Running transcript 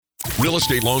Real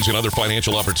estate loans and other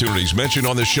financial opportunities mentioned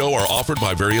on this show are offered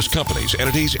by various companies,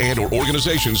 entities, and or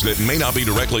organizations that may not be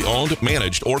directly owned,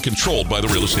 managed, or controlled by the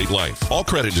Real Estate Life. All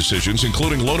credit decisions,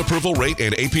 including loan approval rate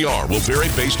and APR, will vary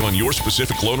based on your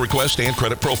specific loan request and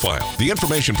credit profile. The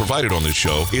information provided on this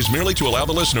show is merely to allow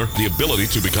the listener the ability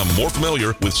to become more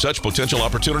familiar with such potential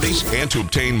opportunities and to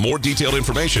obtain more detailed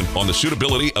information on the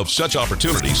suitability of such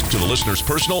opportunities to the listener's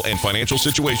personal and financial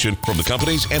situation from the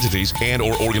companies, entities, and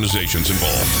or organizations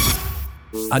involved.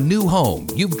 A new home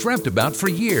you've dreamt about for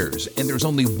years, and there's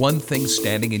only one thing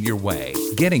standing in your way: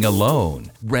 getting a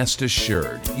loan. Rest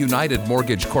assured, United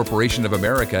Mortgage Corporation of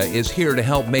America is here to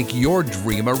help make your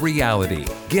dream a reality.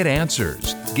 Get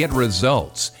answers, get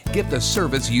results, get the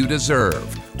service you deserve.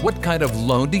 What kind of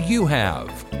loan do you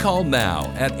have? Call now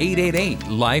at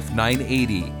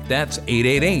 888-LIFE-980. That's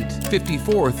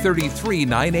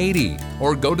 888-5433-980.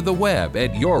 Or go to the web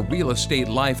at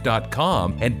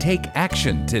yourrealestatelife.com and take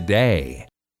action today.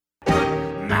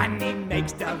 Money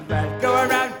makes the world go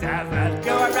around, the world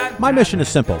go around. My mission is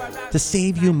simple: to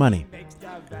save you money.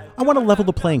 I want to level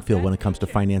the playing field when it comes to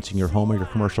financing your home or your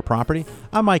commercial property.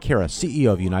 I'm Mike Harris,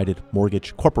 CEO of United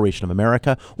Mortgage Corporation of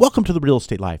America. Welcome to the Real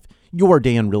Estate Life, your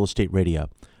day in real estate radio.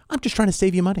 I'm just trying to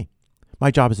save you money.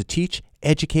 My job is to teach,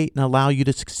 educate, and allow you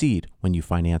to succeed when you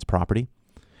finance property.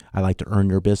 I like to earn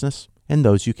your business and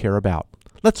those you care about.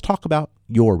 Let's talk about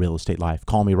your real estate life.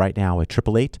 Call me right now at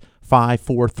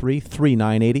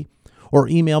 888-543-3980 or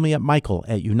email me at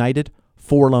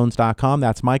michael@united4loans.com.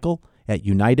 That's Michael at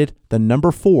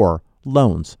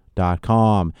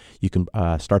united4loans.com. You can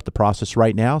start the process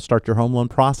right now. Start your home loan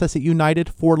process at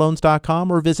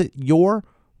united4loans.com or visit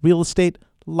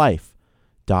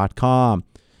yourrealestatelife.com.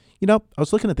 You know, I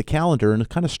was looking at the calendar and it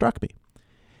kind of struck me.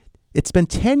 It's been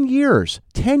 10 years.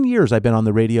 10 years I've been on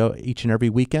the radio each and every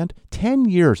weekend. 10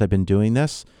 years I've been doing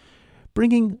this,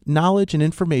 bringing knowledge and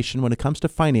information when it comes to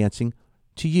financing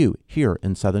to you here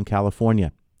in Southern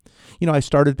California. You know, I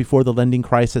started before the lending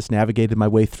crisis, navigated my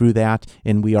way through that,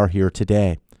 and we are here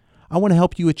today. I want to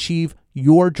help you achieve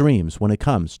your dreams when it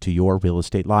comes to your real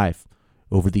estate life.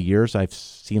 Over the years, I've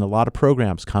seen a lot of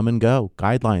programs come and go,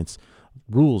 guidelines,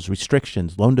 rules,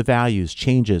 restrictions, loan to values,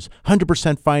 changes,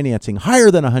 100% financing,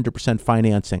 higher than 100%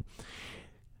 financing.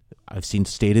 I've seen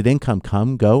stated income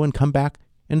come, go, and come back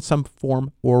in some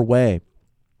form or way.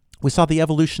 We saw the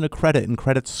evolution of credit and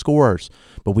credit scores,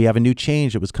 but we have a new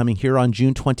change. It was coming here on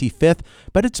June 25th,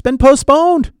 but it's been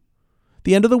postponed.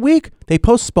 The end of the week, they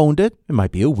postponed it. It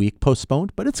might be a week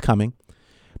postponed, but it's coming.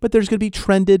 But there's going to be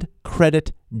trended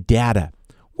credit data.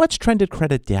 What's trended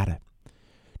credit data?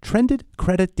 Trended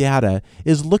credit data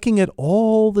is looking at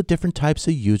all the different types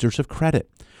of users of credit.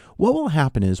 What will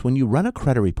happen is when you run a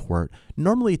credit report,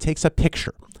 normally it takes a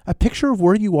picture of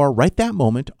where you are right that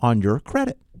moment on your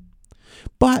credit.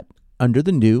 But under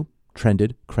the new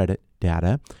trended credit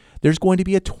data, there's going to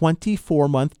be a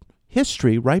 24-month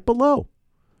history right below.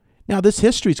 Now, this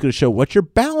history is going to show what your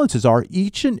balances are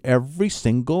each and every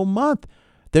single month.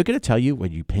 They're going to tell you,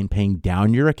 whether you've been paying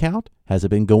down your account. Has it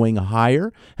been going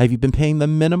higher? Have you been paying the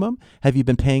minimum? Have you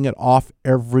been paying it off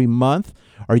every month?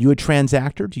 Are you a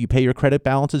transactor? Do you pay your credit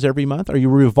balances every month? Are you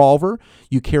a revolver?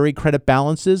 You carry credit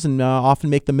balances and often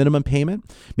make the minimum payment?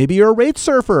 Maybe you're a rate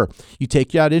surfer. You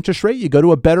take out interest rate, you go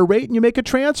to a better rate, and you make a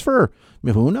transfer. I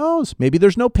mean, who knows? Maybe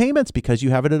there's no payments because you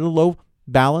have it at a low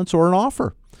balance or an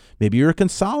offer. Maybe you're a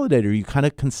consolidator. You kind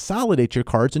of consolidate your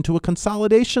cards into a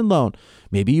consolidation loan.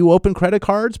 Maybe you open credit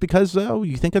cards because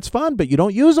you think it's fun, but you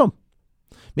don't use them.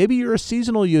 Maybe you're a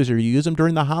seasonal user. You use them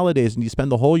during the holidays and you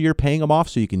spend the whole year paying them off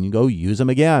so you can go use them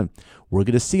again. We're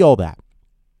going to see all that.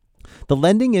 The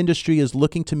lending industry is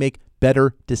looking to make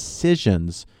better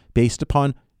decisions based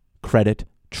upon credit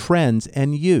trends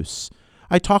and use.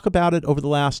 I talk about it over the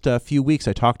last few weeks.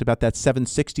 I talked about that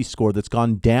 760 score that's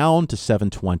gone down to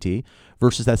 720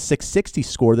 versus that 660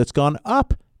 score that's gone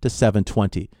up to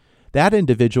 720. That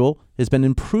individual has been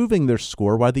improving their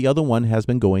score while the other one has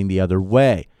been going the other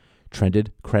way.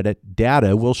 Trended credit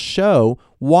data will show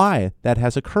why that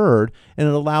has occurred, and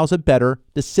it allows a better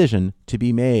decision to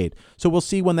be made. So we'll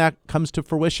see when that comes to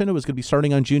fruition. It was going to be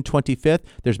starting on June 25th.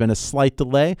 There's been a slight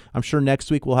delay. I'm sure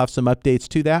next week we'll have some updates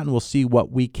to that, and we'll see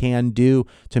what we can do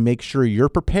to make sure you're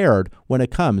prepared when it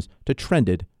comes to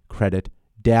trended credit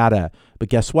data. But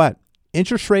guess what?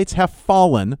 Interest rates have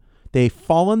fallen. They've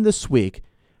fallen this week.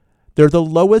 They're the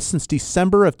lowest since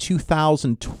December of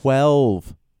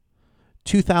 2012.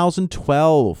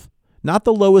 2012, not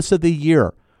the lowest of the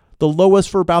year, the lowest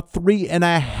for about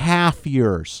 3.5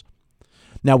 years.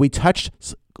 Now, we touched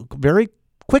very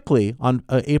quickly on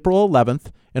April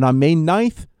 11th, and on May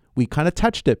 9th, we kind of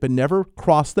touched it, but never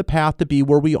crossed the path to be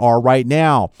where we are right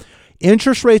now.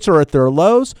 Interest rates are at their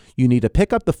lows. You need to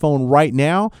pick up the phone right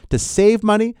now to save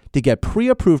money, to get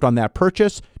pre-approved on that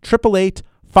purchase.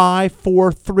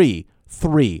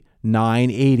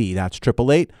 888-543-3980. That's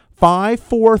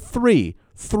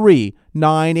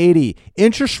 888-543-3980.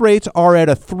 Interest rates are at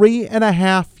a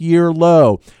 3.5-year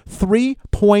low,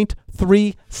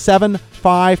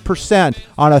 3.375%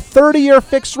 on a 30-year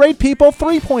fixed rate, people.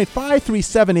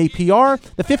 3.537 APR.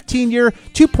 The 15-year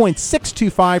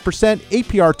 2.625%,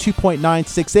 APR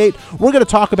 2.968. We're going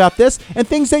to talk about this and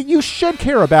things that you should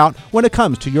care about when it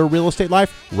comes to your real estate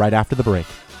life right after the break.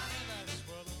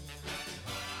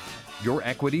 Your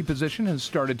equity position has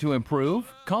started to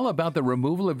improve? Call about the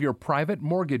removal of your private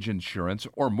mortgage insurance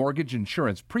or mortgage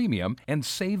insurance premium and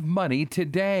save money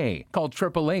today. Call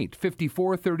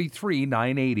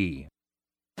 888-543-3980.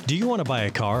 Do you want to buy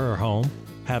a car or home?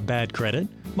 Have bad credit?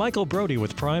 Michael Brody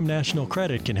with Prime National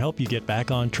Credit can help you get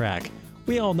back on track.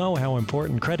 We all know how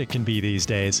important credit can be these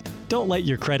days. Don't let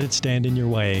your credit stand in your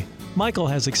way. Michael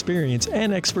has experience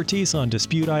and expertise on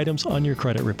dispute items on your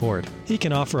credit report. He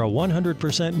can offer a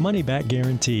 100% money-back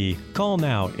guarantee. Call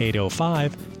now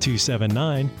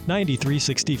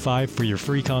 805-279-9365 for your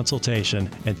free consultation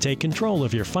and take control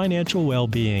of your financial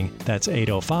well-being. That's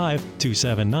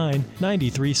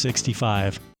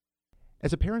 805-279-9365.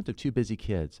 As a parent of two busy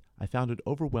kids, I found it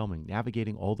overwhelming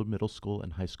navigating all the middle school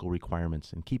and high school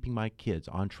requirements and keeping my kids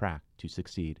on track to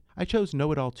succeed. I chose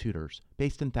Know It All Tutors,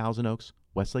 based in Thousand Oaks,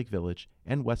 Westlake Village,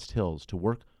 and West Hills, to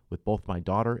work with both my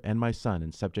daughter and my son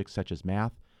in subjects such as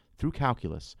math, through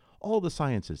calculus, all the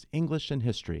sciences, English, and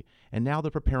history, and now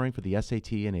they're preparing for the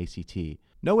SAT and ACT.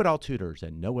 Know It All Tutors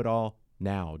at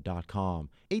knowitallnow.com.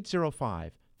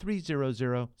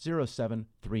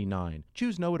 805-300-0739.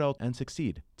 Choose Know It All and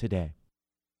succeed today.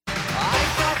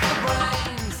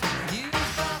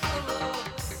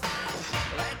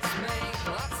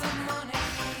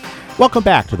 Welcome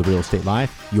back to The Real Estate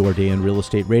Life, your day in real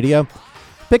estate radio.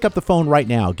 Pick up the phone right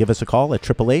now. Give us a call at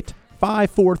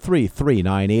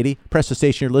 888-543-3980. Press the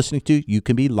station you're listening to. You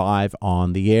can be live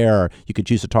on the air. You can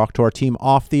choose to talk to our team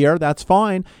off the air. That's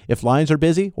fine. If lines are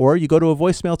busy or you go to a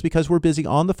voicemail, it's because we're busy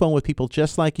on the phone with people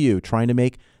just like you, trying to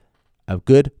make a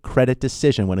good credit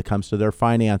decision when it comes to their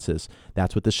finances.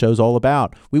 That's what the show's all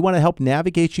about. We want to help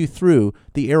navigate you through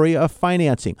the area of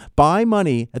financing. Buy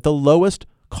money at the lowest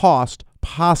cost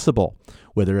possible,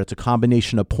 whether it's a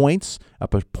combination of points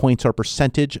or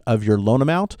percentage of your loan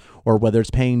amount, or whether it's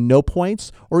paying no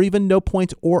points or even no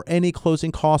points or any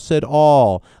closing costs at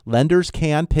all. Lenders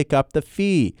can pick up the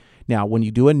fee. Now, when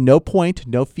you do a no point,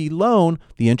 no fee loan,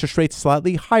 the interest rate's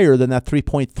slightly higher than that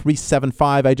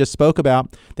 3.375 I just spoke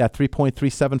about, that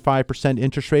 3.375%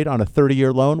 interest rate on a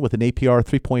 30-year loan with an APR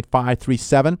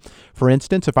 3.537. For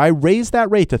instance, if I raise that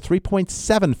rate to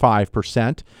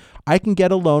 3.75%, I can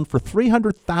get a loan for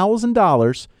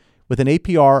 $300,000 with an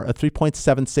APR of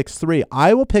 3.763.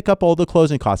 I will pick up all the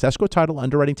closing costs, escrow, title,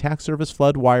 underwriting, tax service,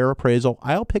 flood, wire, appraisal.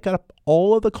 I'll pick up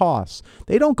all of the costs.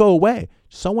 They don't go away.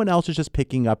 Someone else is just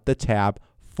picking up the tab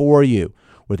for you.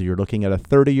 Whether you're looking at a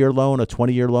 30-year loan, a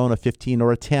 20-year loan, a 15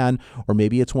 or a 10, or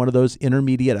maybe it's one of those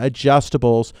intermediate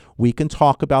adjustables, we can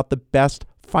talk about the best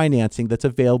financing that's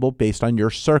available based on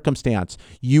your circumstance.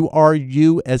 You are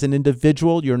you as an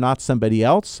individual. You're not somebody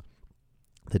else.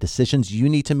 The decisions you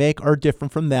need to make are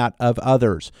different from that of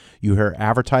others. You hear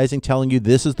advertising telling you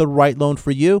this is the right loan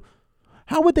for you.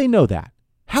 How would they know that?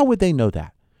 How would they know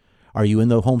that? Are you in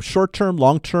the home short-term,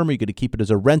 long-term? Are you going to keep it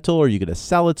as a rental? Are you going to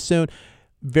sell it soon?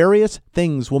 Various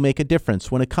things will make a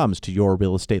difference when it comes to your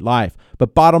real estate life.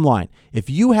 But bottom line, if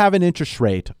you have an interest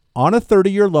rate on a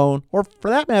 30-year loan, or for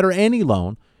that matter, any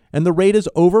loan, and the rate is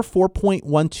over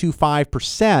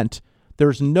 4.125%,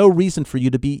 there's no reason for you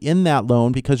to be in that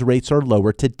loan because rates are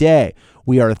lower today.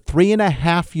 We are at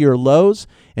 3.5-year lows,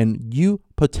 and you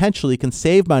potentially can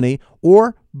save money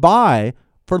or buy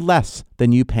for less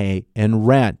than you pay in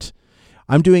rent.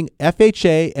 I'm doing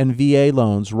FHA and VA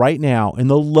loans right now in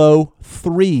the low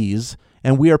threes,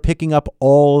 and we are picking up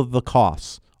all of the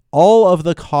costs. All of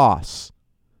the costs.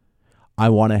 I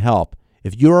want to help.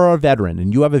 If you're a veteran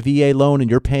and you have a VA loan and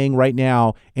you're paying right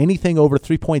now anything over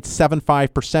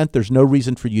 3.75%, there's no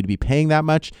reason for you to be paying that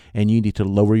much, and you need to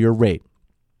lower your rate.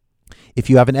 If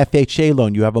you have an FHA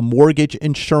loan, you have a mortgage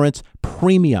insurance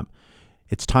premium.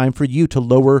 It's time for you to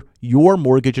lower your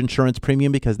mortgage insurance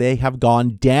premium because they have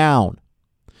gone down.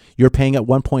 You're paying at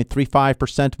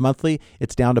 1.35% monthly.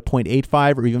 It's down to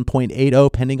 0.85 or even 0.80,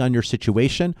 depending on your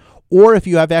situation. Or if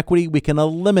you have equity, we can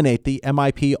eliminate the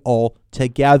MIP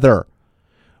altogether.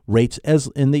 Rates as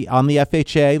on the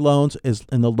FHA loans is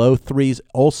in the low threes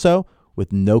also,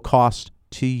 with no cost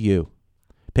to you.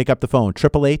 Pick up the phone,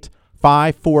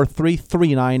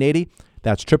 888-543-3980.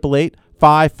 That's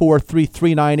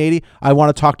 888-543-3980. I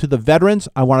want to talk to the veterans.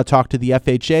 I want to talk to the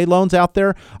FHA loans out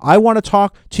there. I want to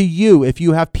talk to you if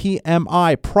you have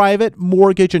PMI, private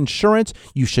mortgage insurance.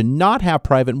 You should not have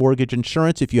private mortgage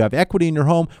insurance. If you have equity in your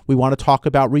home, we want to talk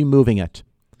about removing it.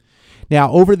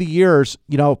 Now, over the years,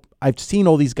 I've seen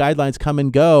all these guidelines come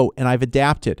and go, and I've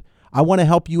adapted. I want to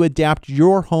help you adapt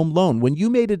your home loan. When you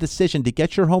made a decision to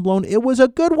get your home loan, it was a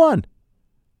good one.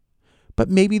 But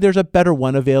maybe there's a better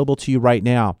one available to you right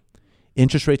now.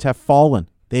 Interest rates have fallen.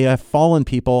 They have fallen,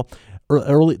 people.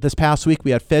 Early this past week,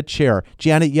 we had Fed Chair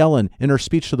Janet Yellen in her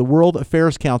speech to the World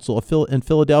Affairs Council in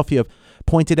Philadelphia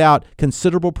pointed out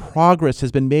considerable progress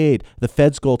has been made, the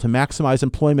Fed's goal to maximize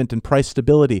employment and price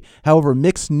stability. However,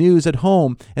 mixed news at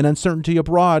home and uncertainty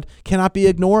abroad cannot be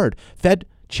ignored. Fed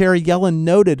Chair Yellen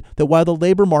noted that while the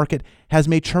labor market has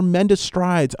made tremendous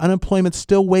strides, unemployment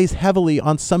still weighs heavily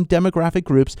on some demographic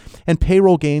groups, and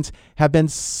payroll gains have been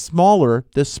smaller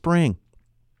this spring.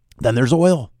 Then there's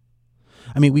oil.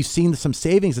 I mean, we've seen some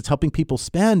savings. It's helping people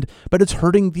spend, but it's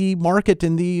hurting the market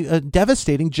and the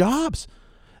devastating jobs.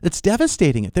 It's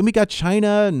devastating it. Then we got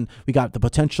China, and we got the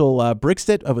potential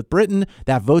Brexit with Britain.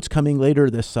 That vote's coming later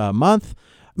this month.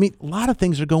 I mean, a lot of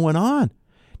things are going on.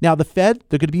 Now, the Fed,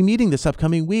 they're going to be meeting this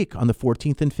upcoming week on the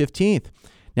 14th and 15th.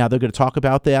 Now, they're going to talk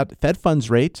about that Fed funds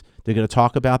rate. They're going to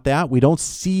talk about that. We don't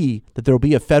see that there will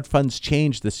be a Fed funds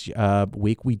change this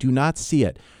week. We do not see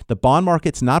it. The bond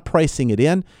market's not pricing it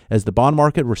in. As the bond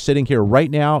market, we're sitting here right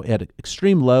now at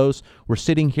extreme lows. We're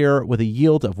sitting here with a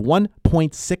yield of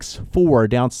 1.64,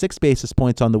 down 6 basis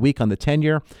points on the week on the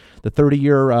 10-year. The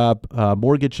 30-year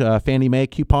mortgage Fannie Mae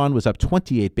coupon was up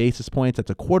 28 basis points.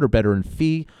 That's a quarter better in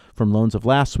fee from loans of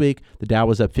last week. The Dow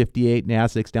was up 58,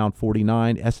 Nasdaq's down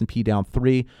 49, S&P down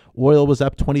 3. Oil was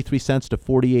up 23 cents to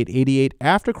 48.88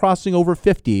 after crossing over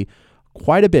 50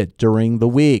 quite a bit during the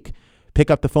week. Pick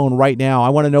up the phone right now. I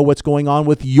want to know what's going on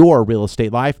with your real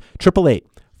estate life.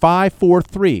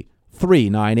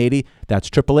 888-543-3980. That's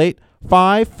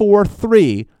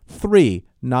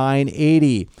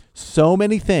 888-543-3980. So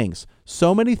many things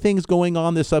going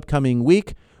on this upcoming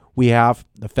week. We have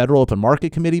the Federal Open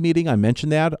Market Committee meeting. I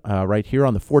mentioned that right here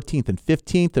on the 14th and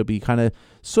 15th. They'll be kind of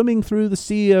swimming through the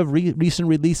sea of recent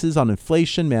releases on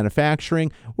inflation,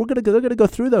 manufacturing. They're going to go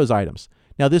through those items.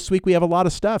 Now, this week we have a lot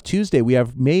of stuff. Tuesday, we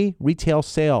have May retail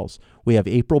sales. We have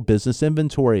April business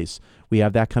inventories. We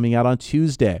have that coming out on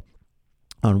Tuesday.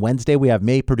 On Wednesday, we have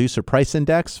May Producer Price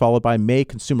Index, followed by May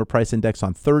Consumer Price Index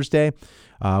on Thursday.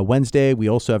 Wednesday, we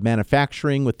also have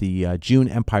manufacturing with the June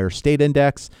Empire State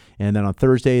Index. And then on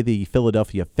Thursday, the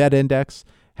Philadelphia Fed Index.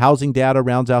 Housing data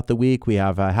rounds out the week. We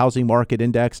have a housing market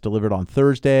index delivered on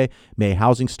Thursday, May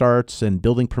housing starts and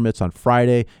building permits on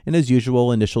Friday, and as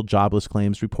usual, initial jobless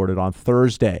claims reported on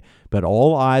Thursday. But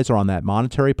all eyes are on that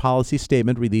monetary policy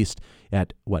statement released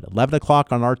at, 11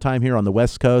 o'clock on our time here on the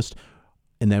West Coast.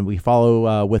 And then we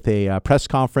follow with a press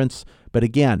conference. But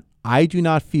again, I do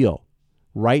not feel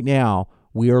right now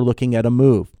we are looking at a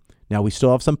move. Now, we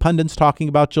still have some pundits talking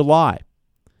about July.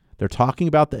 They're talking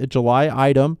about the July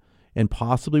item, and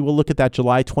possibly we'll look at that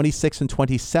July 26th and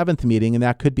 27th meeting, and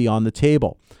that could be on the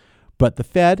table. But the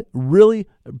Fed really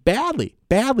badly,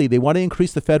 they want to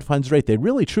increase the Fed funds rate. They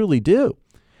really, truly do.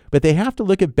 But they have to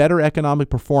look at better economic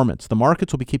performance. The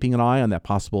markets will be keeping an eye on that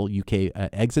possible UK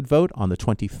exit vote on the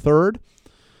 23rd.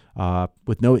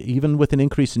 Even with an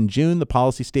increase in June, the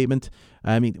policy statement,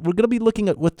 we're going to be looking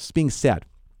at what's being said.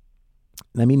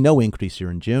 No increase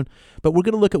here in June, but we're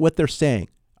going to look at what they're saying.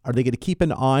 Are they going to keep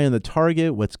an eye on the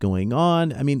target? What's going on?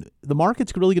 The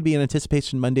market's really going to be in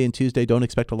anticipation Monday and Tuesday. Don't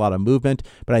expect a lot of movement,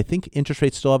 but I think interest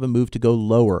rates still have a move to go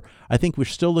lower. I think we're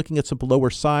still looking at some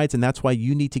lower sides, and that's why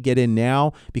you need to get in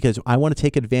now, because I want to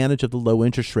take advantage of the low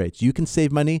interest rates. You can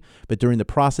save money, but during the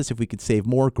process, if we could save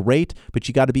more, great, but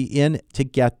you got to be in to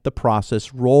get the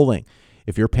process rolling.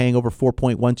 If you're paying over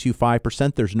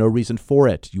 4.125%, there's no reason for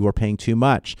it. You are paying too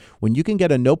much. When you can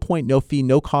get a no point, no fee,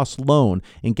 no cost loan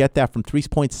and get that from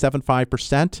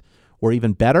 3.75% or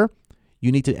even better,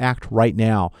 you need to act right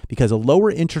now, because a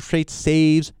lower interest rate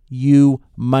saves you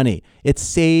money. It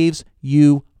saves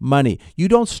you money. You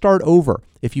don't start over.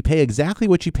 If you pay exactly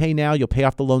what you pay now, you'll pay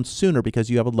off the loan sooner because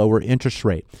you have a lower interest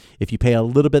rate. If you pay a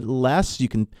little bit less, you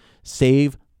can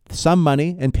save some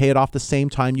money and pay it off the same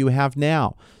time you have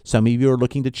now. Some of you are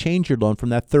looking to change your loan from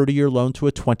that 30-year loan to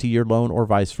a 20-year loan or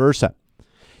vice versa.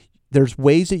 There's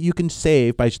ways that you can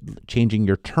save by changing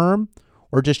your term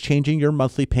or just changing your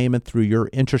monthly payment through your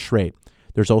interest rate.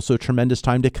 There's also a tremendous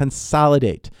time to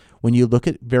consolidate. When you look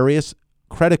at various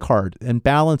credit card and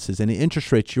balances and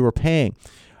interest rates you are paying.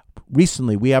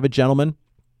 Recently, we have a gentleman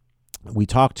we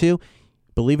talked to.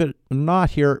 believe it or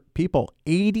not here, people,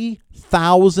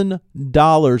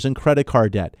 $80,000 in credit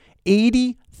card debt.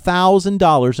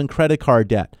 $80,000 in credit card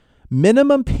debt.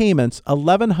 Minimum payments,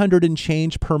 $1,100 and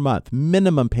change per month.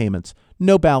 Minimum payments.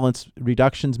 No balance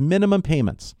reductions, minimum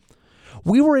payments.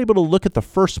 We were able to look at the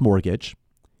first mortgage,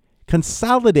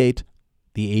 consolidate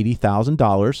the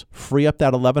 $80,000, free up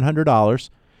that $1,100.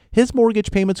 His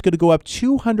mortgage payment's going to go up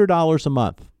 $200 a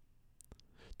month.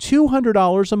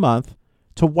 $200 a month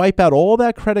to wipe out all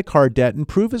that credit card debt,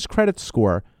 improve his credit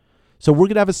score. So we're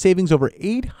going to have a savings over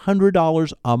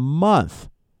 $800 a month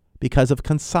because of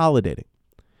consolidating.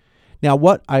 Now,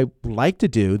 what I like to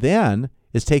do then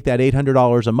is take that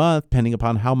 $800 a month, depending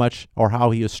upon how much or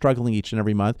how he is struggling each and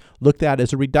every month, look at that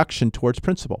as a reduction towards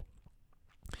principal.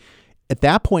 At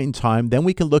that point in time, then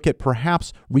we can look at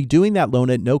perhaps redoing that loan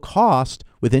at no cost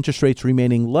with interest rates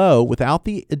remaining low without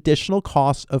the additional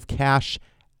costs of cash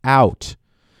out.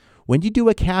 When you do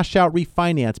a cash out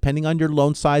refinance, depending on your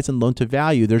loan size and loan to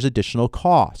value, there's additional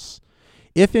costs.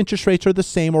 If interest rates are the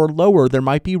same or lower, there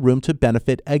might be room to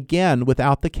benefit again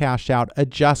without the cash out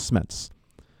adjustments.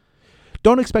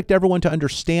 Don't expect everyone to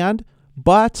understand,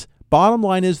 but bottom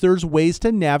line is there's ways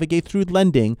to navigate through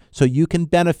lending so you can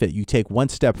benefit. You take one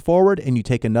step forward and you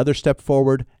take another step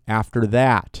forward after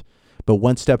that. But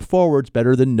one step forward is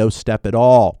better than no step at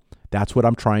all. That's what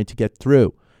I'm trying to get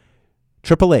through.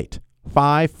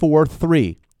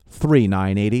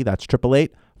 888-543-3980. That's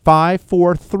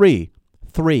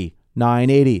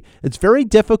 888-543-3980. It's very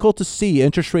difficult to see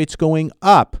interest rates going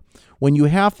up when you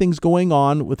have things going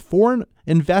on with foreign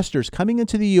investors coming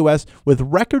into the U.S. with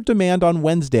record demand on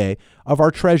Wednesday of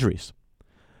our treasuries.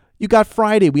 You got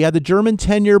Friday, we had the German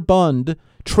 10-year Bund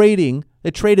trading.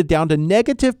 It traded down to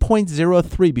negative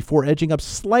 0.03 before edging up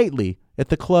slightly at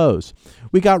the close.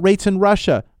 We got rates in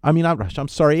Asia.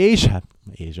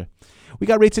 We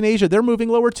got rates in Asia. They're moving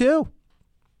lower too.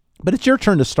 But it's your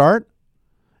turn to start.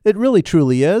 It really,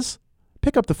 truly is.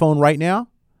 Pick up the phone right now.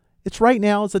 Right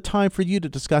now is the time for you to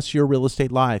discuss your real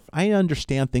estate life. I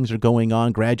understand things are going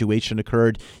on. Graduation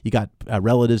occurred. You got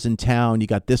relatives in town. You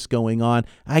got this going on.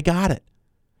 I got it.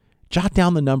 Jot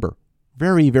down the number.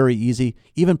 Very, very easy.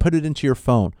 Even put it into your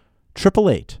phone.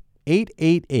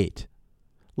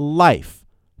 888-888-LIFE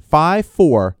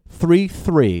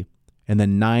 5433 and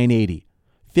then 980.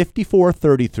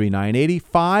 5433 980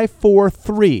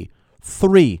 543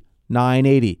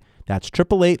 3980. That's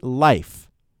 888-LIFE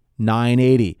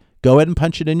 980. Go ahead and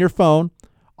punch it in your phone.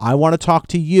 I want to talk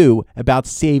to you about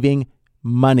saving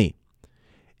money.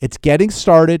 It's getting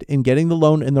started and getting the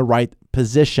loan in the right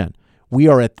position. We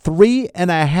are at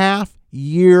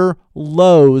 3.5-year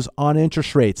lows on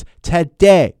interest rates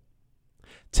today.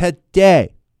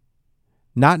 Today.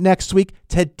 Not next week,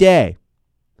 today.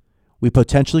 We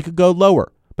potentially could go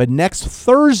lower. But next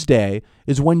Thursday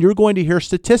is when you're going to hear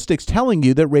statistics telling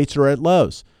you that rates are at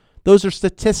lows. Those are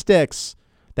statistics.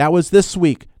 That was this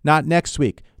week, not next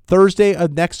week. Thursday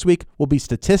of next week will be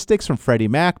statistics from Freddie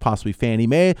Mac, possibly Fannie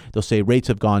Mae. They'll say rates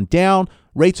have gone down.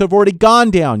 Rates have already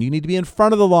gone down. You need to be in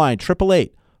front of the line.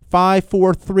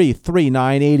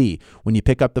 888-543-3980. When you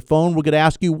pick up the phone, we're going to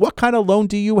ask you, what kind of loan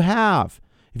do you have?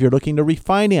 If you're looking to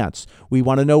refinance, we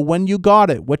want to know when you got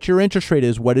it, what your interest rate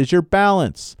is, what is your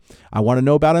balance. I want to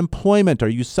know about employment. Are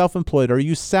you self-employed? Are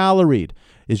you salaried?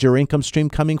 Is your income stream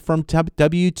coming from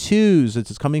W-2s? Is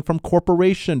it coming from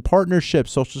corporation, partnership,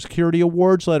 Social Security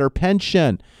awards letter,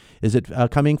 pension? Is it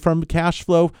coming from cash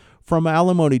flow from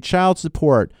alimony, child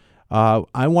support?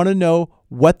 I want to know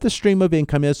what the stream of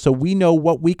income is so we know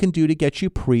what we can do to get you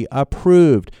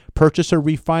pre-approved. Purchase or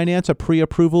refinance, a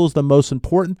pre-approval is the most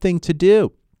important thing to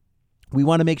do. We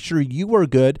want to make sure you are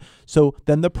good, so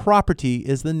then the property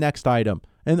is the next item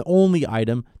and the only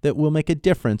item that will make a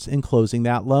difference in closing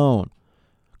that loan.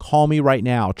 Call me right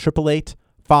now,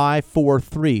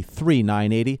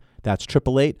 888-543-3980. That's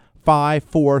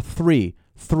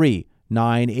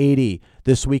 888-543-3980.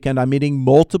 This weekend, I'm meeting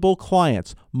multiple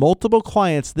clients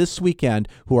this weekend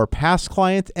who are past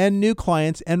clients and new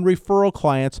clients and referral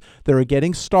clients that are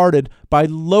getting started by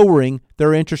lowering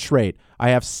their interest rate. I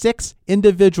have 6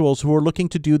 individuals who are looking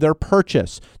to do their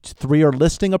purchase. 3 are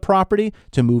listing a property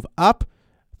to move up.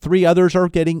 3 others are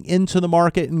getting into the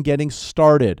market and getting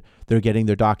started. They're getting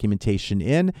their documentation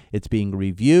in. It's being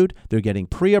reviewed. They're getting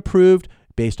pre-approved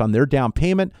based on their down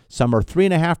payment. Some are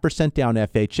 3.5% down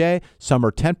FHA. Some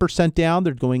are 10% down.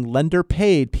 They're going lender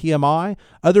paid PMI.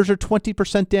 Others are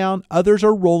 20% down. Others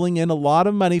are rolling in a lot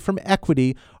of money from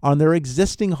equity on their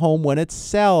existing home when it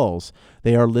sells.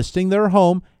 They are listing their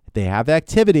home. They have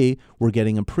activity. We're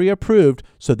getting them pre-approved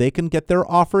so they can get their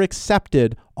offer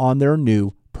accepted on their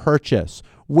new purchase.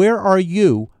 Where are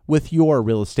you with your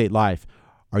real estate life?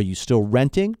 Are you still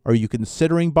renting? Are you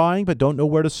considering buying but don't know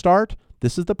where to start?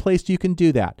 This is the place you can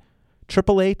do that.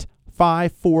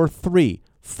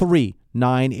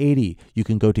 888-543-3980. You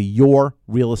can go to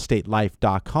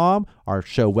yourrealestatelife.com, our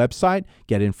show website,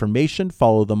 get information,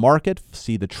 follow the market,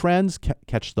 see the trends,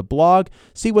 catch the blog,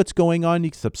 see what's going on.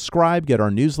 You can subscribe, get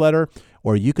our newsletter,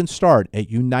 or you can start at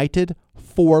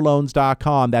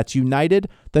united4loans.com. That's United,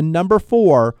 the number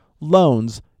 4,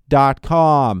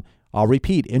 loans.com. I'll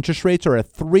repeat, interest rates are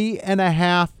at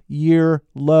 3.5-year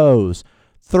lows.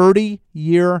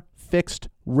 30-year fixed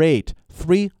rate,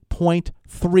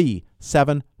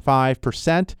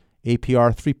 3.375%, APR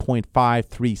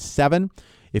 3.537.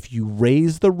 If you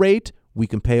raise the rate, we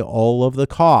can pay all of the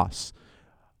costs.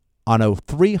 On a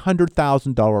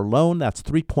 $300,000 loan, that's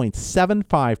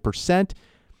 3.75%.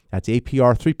 That's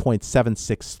APR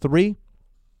 3.763.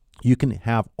 You can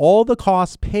have all the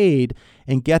costs paid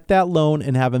and get that loan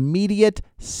and have immediate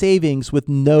savings with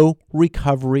no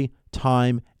recovery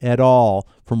time at all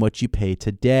from what you pay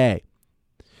today.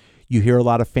 You hear a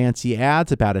lot of fancy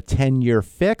ads about a 10-year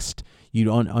fixed. You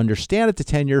don't understand it's a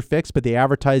 10-year fixed, but they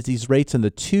advertise these rates in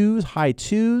the high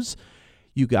twos.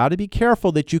 You got to be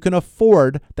careful that you can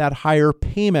afford that higher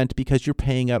payment because you're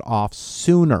paying it off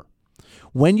sooner.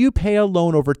 When you pay a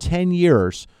loan over 10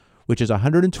 years, which is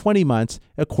 120 months,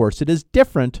 of course, it is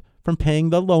different from paying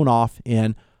the loan off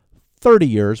in 30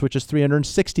 years, which is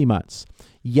 360 months.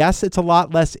 Yes, it's a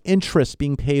lot less interest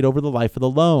being paid over the life of the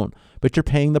loan, but you're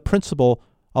paying the principal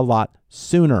a lot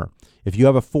sooner. If you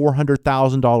have a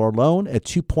 $400,000 loan at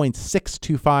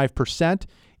 2.625%,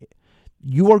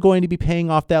 you are going to be paying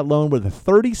off that loan with a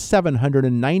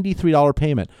 $3,793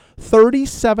 payment.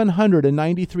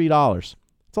 $3,793.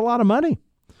 It's a lot of money.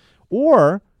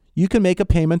 Or you can make a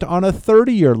payment on a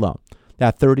 30-year loan.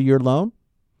 That 30-year loan,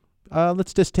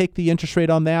 let's just take the interest rate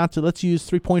on that. So let's use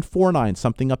 3.49,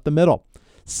 something up the middle.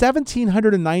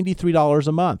 $1,793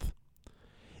 a month.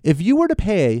 If you were to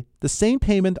pay the same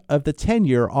payment of the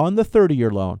 10-year on the 30-year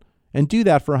loan and do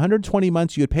that for 120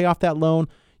 months, you would pay off that loan,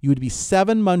 you would be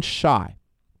 7 months shy.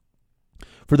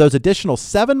 For those additional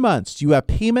 7 months, you have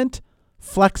payment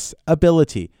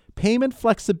flexibility. Payment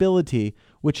flexibility,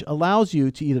 which allows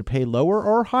you to either pay lower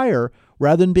or higher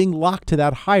rather than being locked to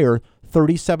that higher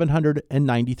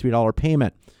 $3,793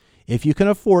 payment. If you can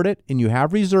afford it and you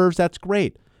have reserves, that's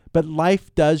great. But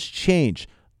life does change.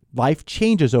 Life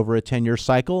changes over a 10-year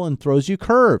cycle and throws you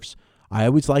curves. I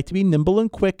always like to be nimble and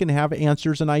quick and have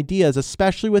answers and ideas,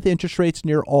 especially with interest rates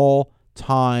near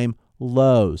all-time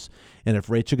lows. And if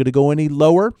rates are going to go any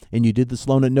lower and you did this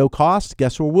loan at no cost,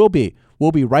 guess where we'll be?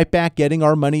 We'll be right back getting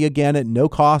our money again at no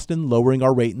cost and lowering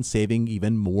our rate and saving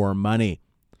even more money.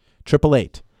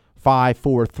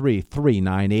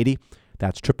 888-543-3980.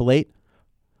 That's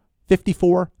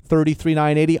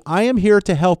 888-54-33-980. I am here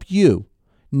to help you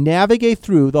navigate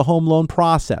through the home loan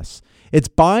process. It's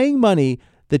buying money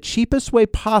the cheapest way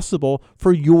possible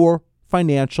for your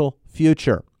financial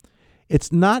future.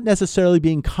 It's not necessarily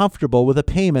being comfortable with a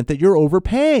payment that you're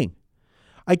overpaying.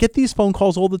 I get these phone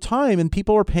calls all the time and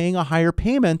people are paying a higher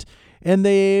payment and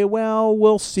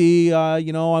we'll see, I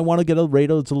want to get a rate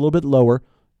that's a little bit lower.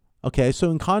 Okay, so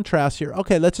in contrast here,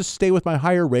 okay, let's just stay with my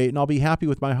higher rate and I'll be happy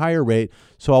with my higher rate.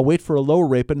 So I'll wait for a lower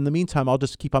rate, but in the meantime, I'll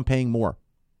just keep on paying more.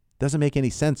 Doesn't make any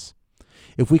sense.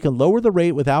 If we can lower the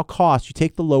rate without cost, you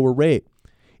take the lower rate.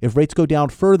 If rates go down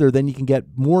further, then you can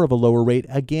get more of a lower rate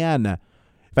again.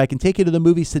 If I can take you to the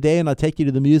movies today and I'll take you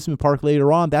to the amusement park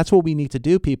later on, that's what we need to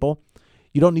do, people.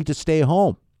 You don't need to stay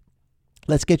home.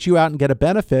 Let's get you out and get a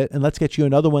benefit, and let's get you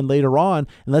another one later on,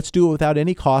 and let's do it without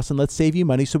any cost, and let's save you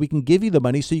money so we can give you the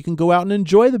money so you can go out and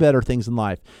enjoy the better things in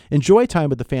life. Enjoy time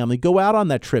with the family. Go out on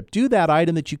that trip. Do that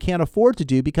item that you can't afford to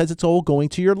do because it's all going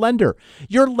to your lender.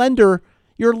 Your lender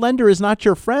is not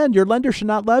your friend. Your lender should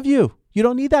not love you. You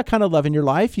don't need that kind of love in your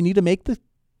life. You need to make the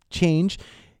change.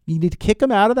 You need to kick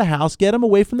them out of the house, get them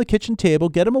away from the kitchen table,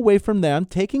 get them away from them,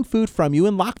 taking food from you,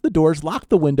 and lock the doors, lock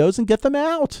the windows, and get them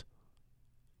out.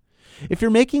 If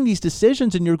you're making these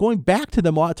decisions and you're going back to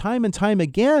them time and time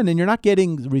again and you're not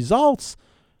getting results,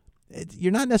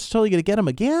 you're not necessarily going to get them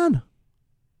again.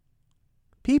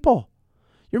 People,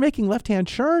 you're making left-hand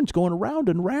turns going around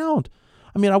and round.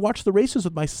 I mean, I watch the races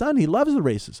with my son. He loves the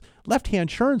races.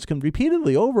 Left-hand turns come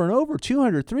repeatedly over and over,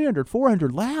 200, 300,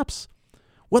 400 laps.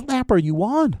 What lap are you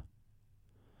on?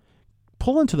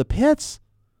 Pull into the pits.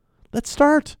 Let's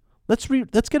start. Let's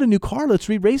get a new car. Let's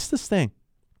re-race this thing.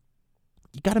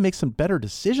 You got to make some better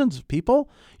decisions, people.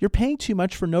 You're paying too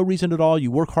much for no reason at all.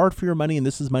 You work hard for your money, and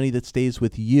this is money that stays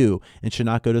with you and should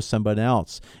not go to someone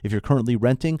else. If you're currently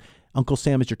renting, Uncle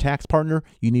Sam is your tax partner.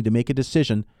 You need to make a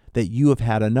decision that you have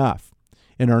had enough.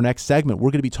 In our next segment,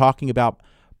 we're going to be talking about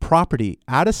property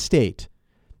out of state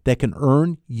that can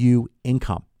earn you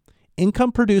income.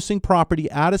 Income producing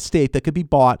property out of state that could be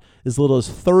bought as little as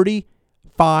 $35,000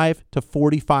 to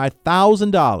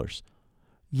 $45,000.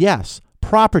 Yes,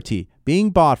 property being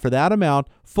bought for that amount,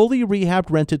 fully rehabbed,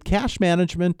 rented, cash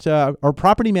management or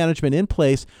property management in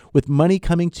place with money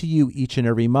coming to you each and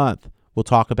every month. We'll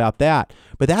talk about that.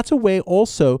 But that's a way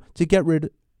also to get rid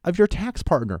of your tax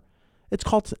partner. It's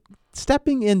called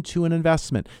stepping into an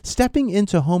investment, stepping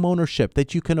into home ownership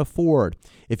that you can afford.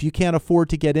 If you can't afford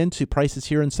to get into prices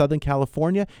here in Southern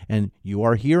California, and you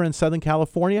are here in Southern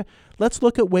California, let's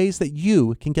look at ways that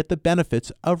you can get the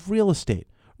benefits of real estate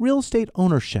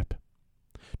ownership.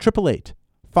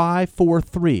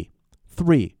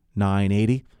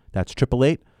 888-543-3980. That's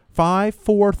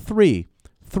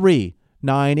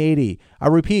 888-543-3980. I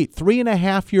repeat,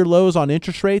 3.5-year lows on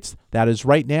interest rates. That is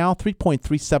right now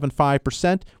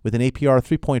 3.375% with an APR of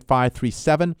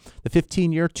 3.537. The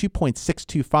 15-year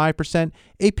 2.625%,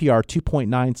 APR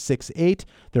 2.968.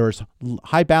 There's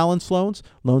high balance loans.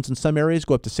 Loans in some areas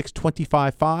go up to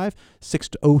 625.5,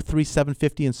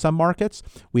 603.750 in some markets.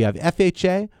 We have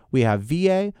FHA, we have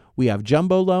VA, we have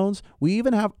jumbo loans. We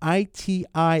even have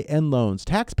ITIN loans,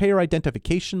 taxpayer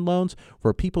identification loans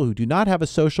for people who do not have a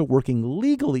social working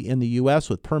legally in the U.S.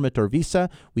 with permit or visa.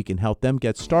 We can help them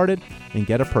get started and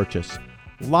get a purchase.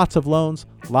 Lots of loans,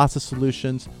 lots of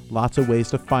solutions, lots of ways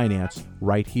to finance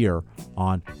right here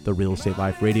on the Real Estate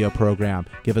Life radio program.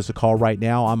 Give us a call right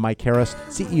now. I'm Mike Harris,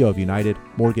 CEO of United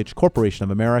Mortgage Corporation of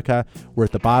America. We're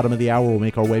at the bottom of the hour. We'll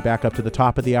make our way back up to the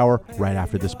top of the hour right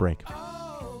after this break.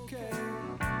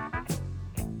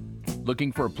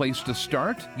 Looking for a place to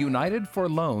start? United for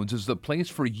Loans is the place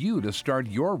for you to start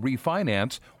your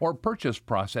refinance or purchase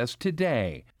process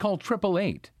today. Call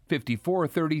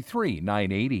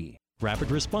 888-543-3980.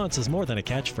 Rapid response is more than a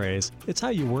catchphrase. It's how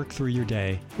you work through your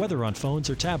day. Whether on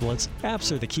phones or tablets,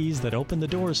 apps are the keys that open the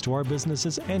doors to our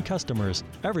businesses and customers.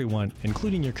 Everyone,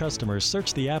 including your customers,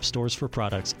 search the app stores for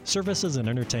products, services, and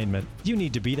entertainment. You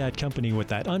need to be that company with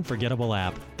that unforgettable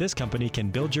app. This company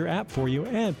can build your app for you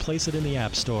and place it in the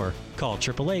App Store. Call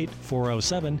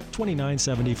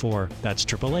 888-407-2974. That's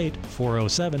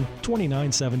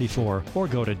 888-407-2974. Or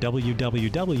go to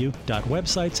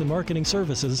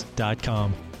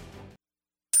www.websitesandmarketingservices.com.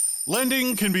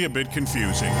 Lending can be a bit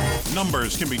confusing.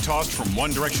 Numbers can be tossed from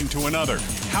one direction to another.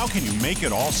 How can you make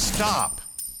it all stop?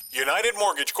 United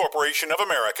Mortgage Corporation of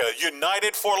America,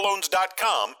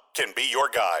 UnitedForLoans.com can be your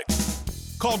guide.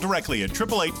 Call directly at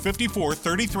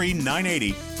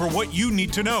 888-543-3980 for what you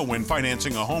need to know when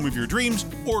financing a home of your dreams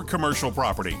or commercial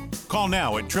property. Call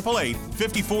now at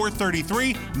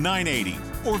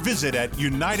 888-543-3980 or visit at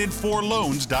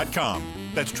UnitedForLoans.com.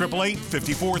 That's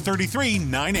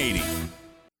 888-543-3980.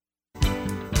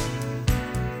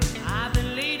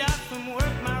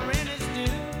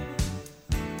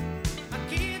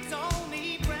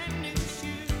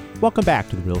 Welcome back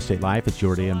to the Real Estate Life. It's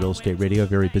your day on Real Estate Radio.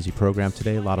 Very busy program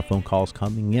today. A lot of phone calls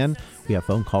coming in. We have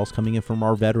phone calls coming in from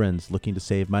our veterans looking to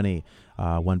save money.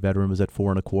 One veteran was at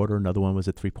 4.25. Another one was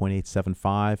at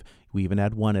 3.875. We even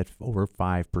had one at over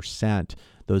 5%.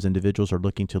 Those individuals are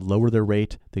looking to lower their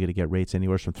rate. They're going to get rates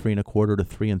anywhere from 3.25 to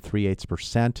 3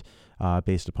 3/8%,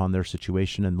 based upon their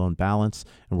situation and loan balance.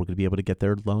 And we're going to be able to get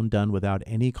their loan done without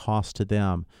any cost to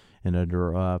them and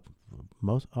under all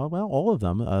of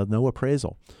them, no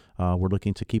appraisal. We're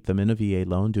looking to keep them in a VA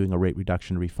loan, doing a rate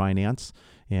reduction refinance,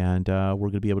 and we're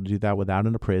going to be able to do that without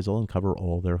an appraisal and cover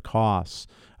all their costs.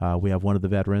 We have one of the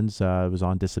veterans who's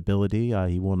on disability.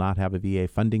 He will not have a VA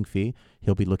funding fee.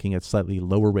 He'll be looking at slightly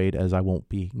lower rate, as I won't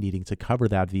be needing to cover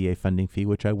that VA funding fee,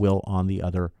 which I will on the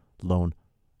other loans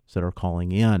that are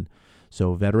calling in.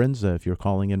 So veterans, if you're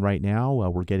calling in right now,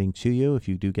 we're getting to you. If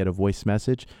you do get a voice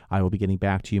message, I will be getting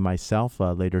back to you myself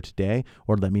later today,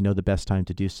 or let me know the best time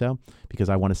to do so, because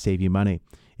I want to save you money.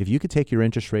 If you could take your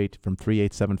interest rate from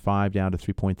 3.875 down to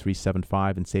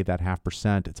 3.375 and save that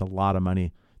 0.5%, it's a lot of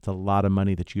money. It's a lot of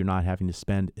money that you're not having to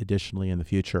spend additionally in the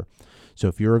future. So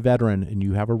if you're a veteran and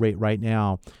you have a rate right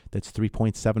now that's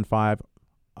 3.75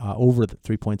 over the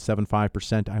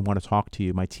 3.75%, I want to talk to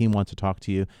you. My team wants to talk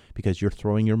to you because you're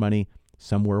throwing your money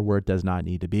somewhere where it does not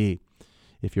need to be.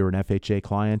 If you're an FHA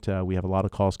client, we have a lot of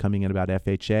calls coming in about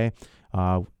FHA.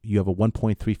 You have a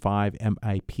 1.35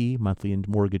 MIP, monthly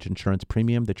mortgage insurance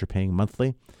premium, that you're paying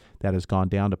monthly. That has gone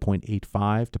down to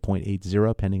 0.85 to 0.80,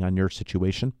 depending on your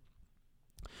situation.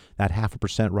 That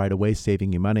 0.5% right away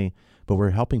saving you money, but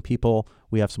we're helping people.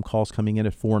 We have some calls coming in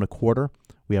at 4.25.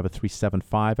 We have a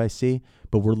 3.75, I see,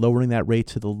 but we're lowering that rate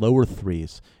to the lower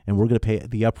 3s, and we're going to pay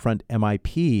the upfront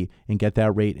MIP and get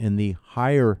that rate in the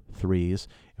higher 3s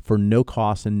for no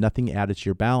cost and nothing added to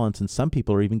your balance. And some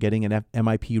people are even getting an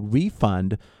MIP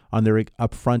refund on their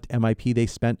upfront MIP they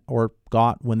spent or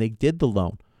got when they did the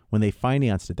loan, when they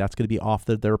financed it. That's going to be off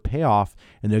their payoff,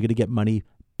 and they're going to get money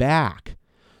back.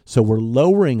 So we're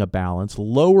lowering a balance,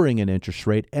 lowering an interest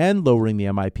rate, and lowering the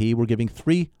MIP. We're giving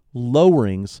 3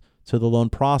 lowerings to the loan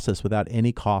process without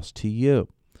any cost to you.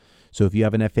 So if you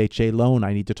have an FHA loan,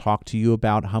 I need to talk to you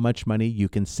about how much money you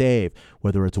can save,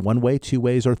 whether it's 1 way, 2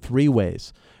 ways, or 3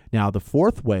 ways. Now, the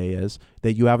 4th way is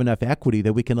that you have enough equity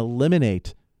that we can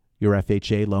eliminate your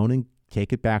FHA loan and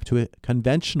take it back to a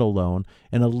conventional loan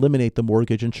and eliminate the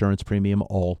mortgage insurance premium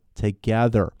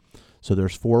altogether. So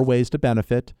there's 4 ways to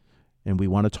benefit, and we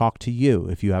want to talk to you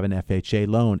if you have an FHA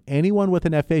loan. Anyone with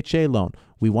an FHA loan,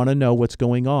 we want to know what's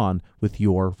going on with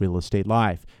your real estate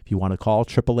life. If you want to call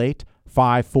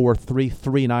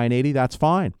 888-543-3980, that's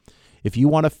fine. If you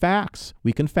want to fax,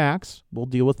 we can fax. We'll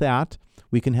deal with that.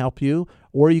 We can help you.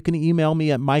 Or you can email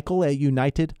me at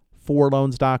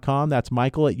michael@united4loans.com. That's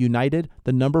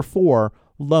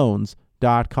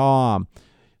michael@united4loans.com.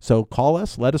 So call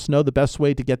us. Let us know the best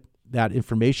way to get that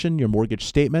information, your mortgage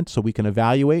statement, so we can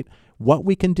evaluate what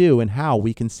we can do and how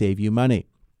we can save you money.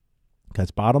 Because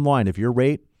bottom line, if you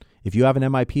have an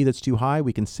MIP that's too high,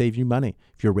 we can save you money.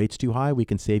 If your rate's too high, we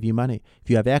can save you money. If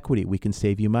you have equity, we can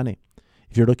save you money.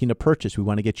 If you're looking to purchase, we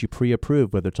want to get you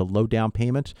pre-approved, whether it's a low down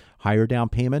payment, higher down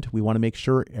payment. We want to make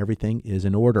sure everything is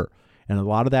in order. And a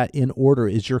lot of that in order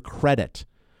is your credit.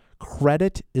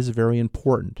 Credit is very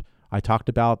important. I talked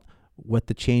about what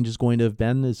the change is going to have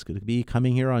been, is going to be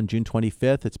coming here on June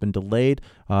 25th. It's been delayed,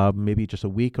 maybe just a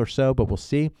week or so, but we'll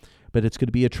see. But it's going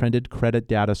to be a trended credit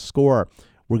data score.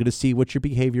 We're going to see what your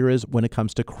behavior is when it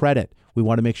comes to credit. We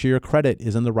want to make sure your credit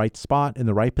is in the right spot, in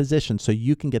the right position, so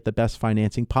you can get the best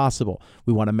financing possible.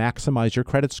 We want to maximize your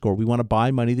credit score. We want to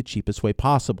buy money the cheapest way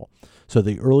possible. So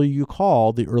the earlier you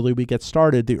call, the earlier we get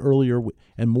started, the earlier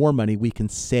and more money we can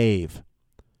save.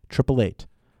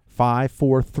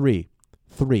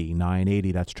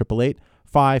 888-543-3980. That's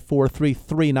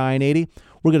 888-543-3980.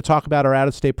 We're going to talk about our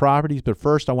out-of-state properties, but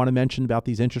first I want to mention about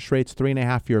these interest rates,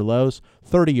 3.5-year lows,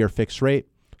 30-year fixed rate,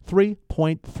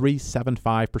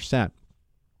 3.375%.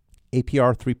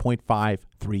 APR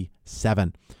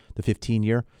 3.537. The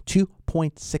 15-year,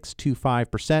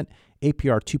 2.625%.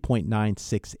 APR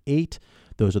 2.968.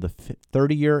 Those are the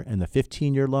 30-year and the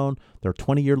 15-year loan. Their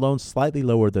 20-year loan slightly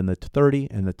lower than the 30,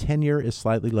 and the 10-year is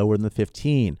slightly lower than the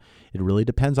 15. It really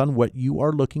depends on what you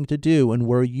are looking to do and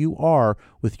where you are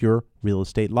with your real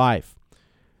estate life.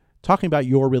 Talking about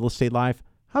your real estate life,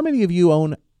 how many of you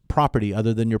own property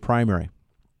other than your primary?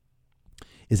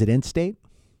 Is it in-state?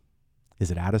 Is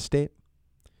it out-of-state?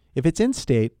 If it's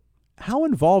in-state, how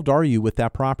involved are you with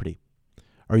that property?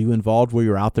 Are you involved where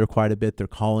you're out there quite a bit? They're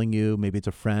calling you. Maybe it's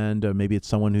a friend, or maybe it's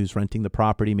someone who's renting the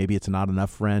property. Maybe it's not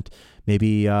enough rent.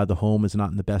 Maybe the home is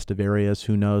not in the best of areas.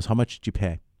 Who knows? How much did you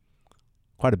pay?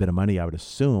 Quite a bit of money, I would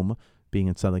assume, being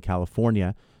in Southern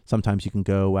California. Sometimes you can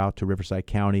go out to Riverside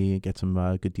County and get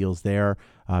some good deals there,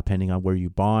 depending on where you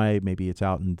buy. Maybe it's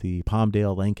out in the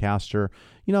Palmdale, Lancaster.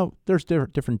 You know, there's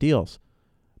different deals.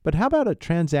 But how about a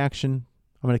transaction?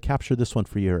 I'm going to capture this one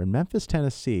for you. In Memphis,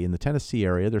 Tennessee, in the Tennessee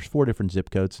area, there's 4 different zip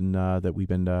codes that we've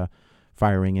been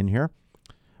firing in here.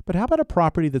 But how about a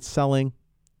property that's selling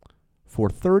for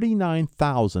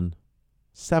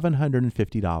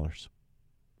 $39,750?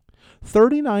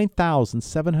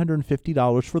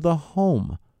 $39,750 for the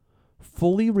home,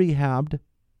 fully rehabbed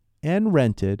and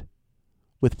rented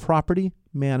with property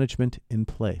management in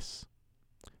place.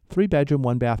 3-bedroom,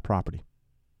 1-bath property.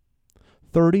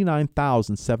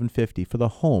 $39,750 for the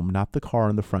home, not the car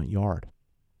in the front yard.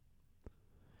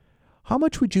 How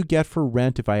much would you get for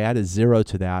rent if I added 0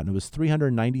 to that and it was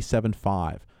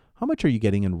 $397,500? How much are you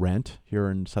getting in rent here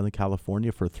in Southern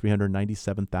California for a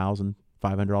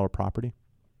 $397,500 property?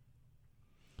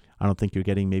 I don't think you're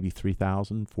getting maybe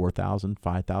 $3,000, $4,000,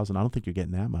 $5,000. I don't think you're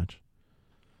getting that much.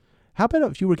 How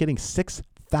about if you were getting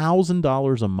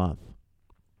 $6,000 a month?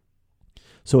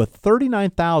 So a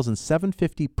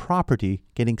 $39,750 property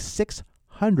getting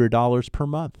 $600 per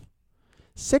month.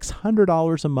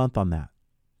 $600 a month on that.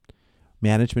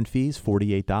 Management fees,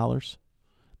 $48.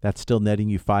 That's still netting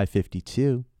you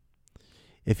 $552.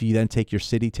 If you then take your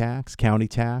city tax, county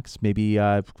tax, maybe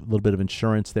a little bit of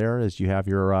insurance there as you have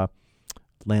your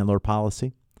landlord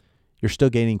policy, you're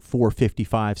still getting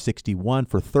 $455.61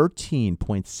 for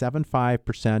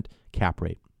 13.75% cap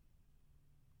rate.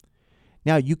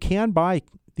 Now, you can buy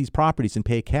these properties and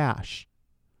pay cash,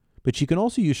 but you can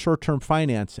also use short-term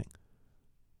financing.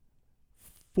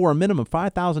 for a minimum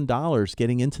 $5,000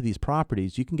 getting into these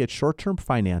properties, you can get short-term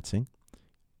financing,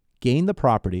 gain the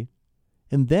property,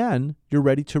 and then you're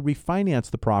ready to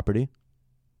refinance the property.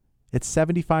 It's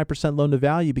 75% loan to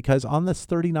value because on this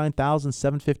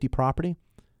 $39,750 property,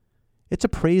 it's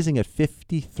appraising at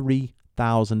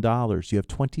 $53,000. You have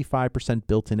 25%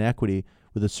 built-in equity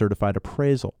with a certified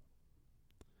appraisal.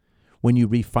 When you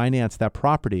refinance that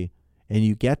property and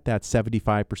you get that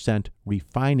 75%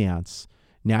 refinance,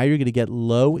 now you're going to get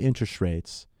low interest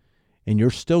rates and you're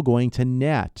still going to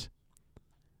net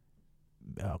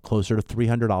closer to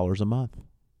 $300 a month.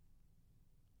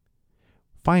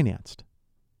 Financed.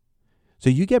 So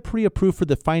you get pre-approved for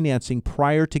the financing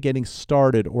prior to getting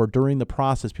started or during the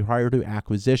process prior to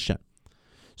acquisition.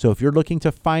 So if you're looking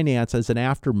to finance as an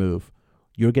after move,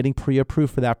 you're getting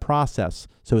pre-approved for that process.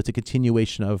 So it's a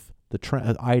continuation of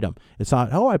the item. It's not,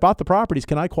 oh, I bought the properties.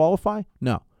 Can I qualify?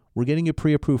 No, we're getting you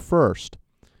pre-approved first.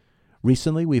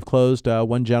 Recently, we've closed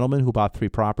one gentleman who bought 3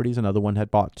 properties. Another one had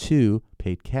bought 2,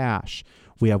 paid cash.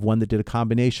 We have one that did a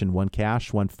combination, 1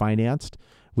 cash, 1 financed.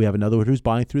 We have another one who's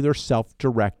buying through their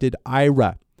self-directed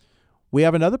IRA. We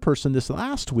have another person this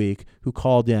last week who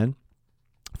called in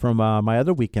from my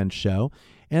other weekend show,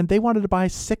 and they wanted to buy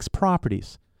 6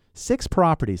 properties. 6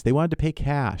 properties. They wanted to pay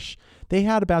cash. They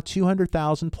had about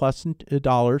 $200,000 plus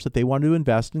dollars that they wanted to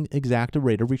invest and exact a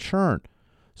rate of return.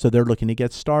 So they're looking to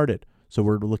get started. So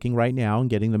we're looking right now and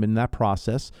getting them in that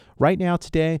process. Right now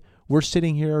today, we're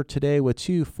sitting here today with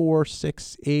 2, 4,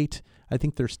 6, 8. I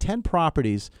think there's 10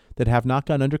 properties that have not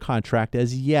gone under contract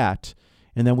as yet.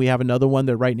 And then we have another one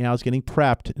that right now is getting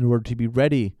prepped in order to be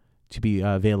ready to be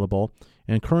available.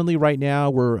 And currently right now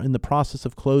we're in the process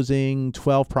of closing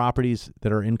 12 properties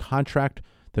that are in contract,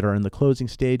 that are in the closing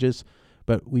stages.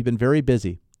 But we've been very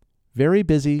busy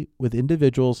with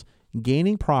individuals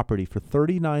gaining property for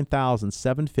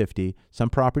 $39,750, some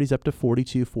properties up to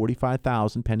 $42,000,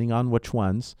 $45,000, depending on which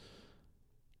ones,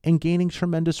 and gaining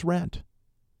tremendous rent.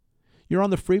 You're on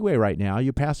the freeway right now.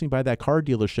 You're passing by that car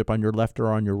dealership on your left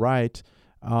or on your right.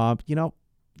 You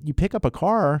pick up a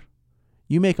car,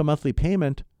 you make a monthly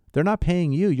payment. They're not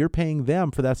paying you. You're paying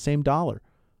them for that same dollar.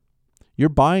 You're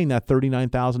buying that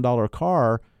 $39,000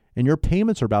 car, and your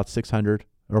payments are about $600,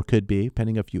 or could be,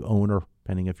 depending if you own or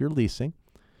depending if you're leasing.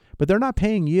 But they're not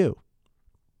paying you.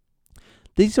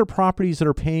 These are properties that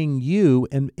are paying you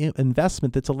an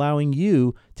investment that's allowing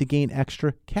you to gain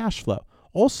extra cash flow.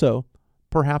 Also,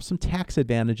 perhaps some tax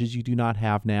advantages you do not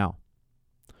have now.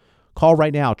 Call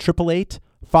right now,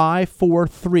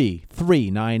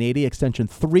 888-543-3980, extension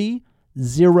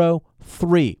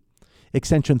 303.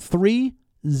 Extension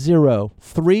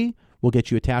 303 will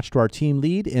get you attached to our team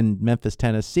lead in Memphis,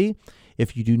 Tennessee.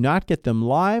 If you do not get them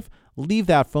live, leave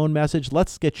that phone message.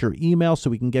 Let's get your email so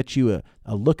we can get you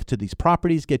a look to these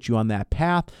properties, get you on that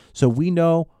path so we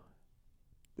know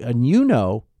and you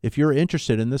know if you're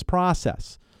interested in this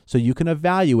process so you can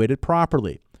evaluate it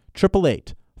properly.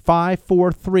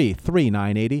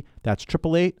 888-543-3980. That's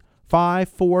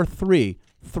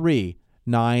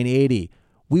 888-543-3980.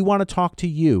 We want to talk to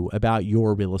you about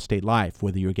your real estate life,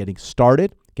 whether you're getting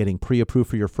started, getting pre-approved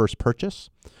for your first purchase,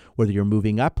 whether you're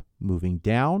moving up, moving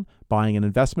down, buying an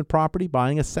investment property,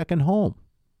 buying a second home.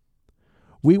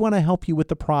 We want to help you with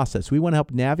the process. We want to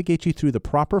help navigate you through the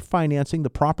proper financing, the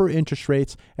proper interest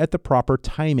rates at the proper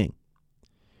timing.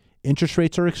 Interest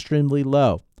rates are extremely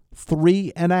low.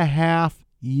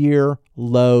 3.5-year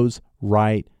lows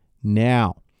right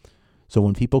now. So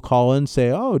when people call in and say,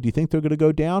 oh, do you think they're going to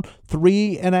go down?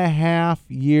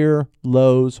 3.5-year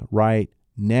lows right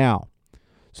now.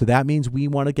 So that means we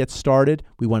want to get started.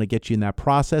 We want to get you in that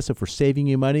process. If we're saving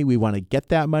you money, we want to get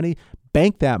that money,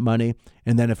 bank that money,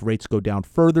 and then if rates go down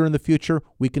further in the future,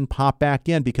 we can pop back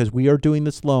in because we are doing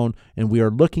this loan and we are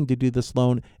looking to do this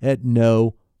loan at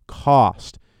no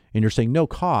cost. And you're saying no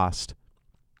cost.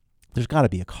 There's got to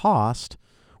be a cost.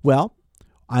 Well,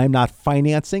 I'm not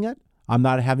financing it. I'm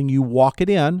not having you walk it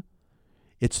in.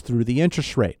 It's through the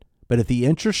interest rate. But if the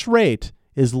interest rate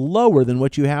is lower than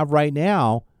what you have right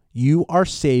now, you are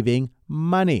saving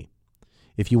money.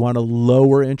 If you want a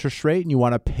lower interest rate and you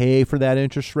want to pay for that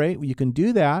interest rate, you can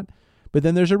do that. But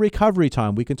then there's a recovery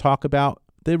time. We can talk about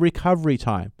the recovery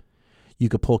time. You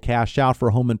could pull cash out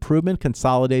for home improvement,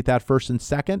 consolidate that first and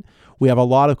second. We have a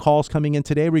lot of calls coming in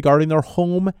today regarding their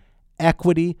home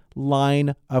equity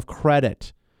line of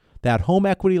credit. That home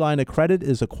equity line of credit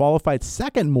is a qualified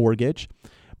second mortgage.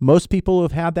 Most people who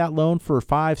have had that loan for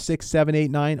 5, 6, 7, 8,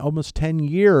 9, almost 10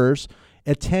 years.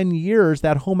 At 10 years,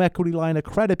 that home equity line of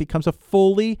credit becomes a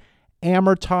fully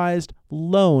amortized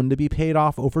loan to be paid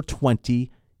off over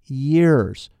 20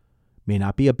 years. May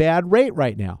not be a bad rate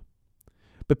right now.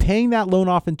 But paying that loan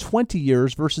off in 20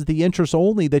 years versus the interest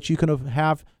only that you can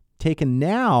have taken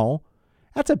now,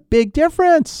 that's a big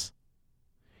difference.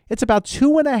 It's about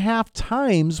 2.5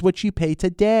 times what you pay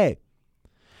today.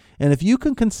 And if you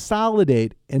can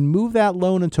consolidate and move that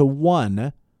loan into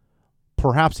one,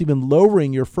 perhaps even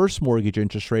lowering your first mortgage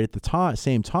interest rate at the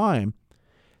same time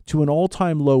to an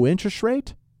all-time low interest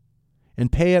rate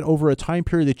and pay it over a time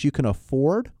period that you can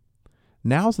afford,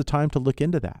 now's the time to look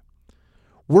into that.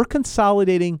 We're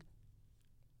consolidating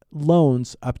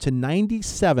loans up to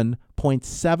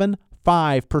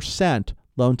 97.75%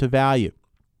 loan to value.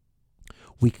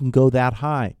 We can go that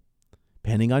high.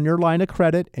 Depending on your line of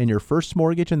credit and your first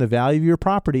mortgage and the value of your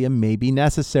property, it may be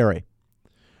necessary.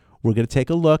 We're going to take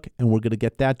a look and we're going to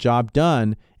get that job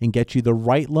done and get you the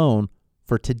right loan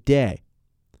for today.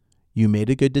 You made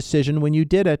a good decision when you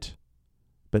did it,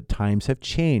 but times have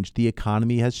changed. The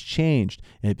economy has changed,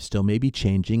 and it still may be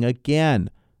changing again.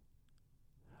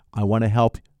 I want to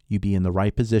help you be in the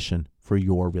right position for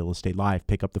your real estate life.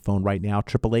 Pick up the phone right now,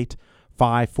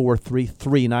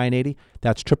 888-543-3980.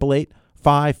 That's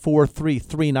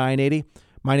 888-543-3980.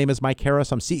 My name is Mike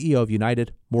Harris. I'm CEO of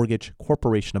United Mortgage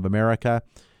Corporation of America,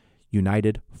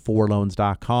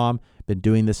 UnitedForLoans.com. Been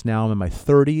doing this now. I'm in my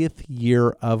 30th year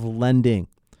of lending.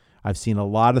 I've seen a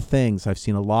lot of things. I've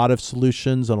seen a lot of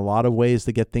solutions and a lot of ways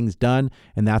to get things done,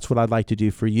 and that's what I'd like to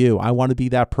do for you. I want to be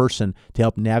that person to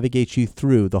help navigate you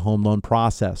through the home loan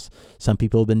process. Some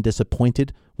people have been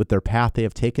disappointed with their path they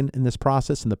have taken in this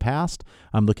process in the past.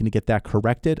 I'm looking to get that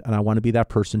corrected, and I want to be that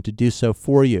person to do so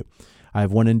for you. I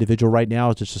have one individual right now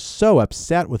who's just so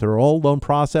upset with their old loan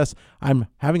process. I'm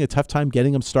having a tough time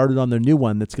getting them started on their new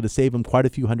one that's going to save them quite a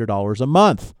few $100s a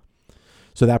month.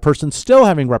 So that person's still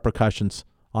having repercussions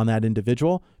on that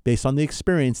individual based on the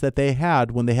experience that they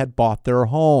had when they had bought their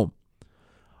home.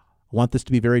 I want this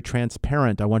to be very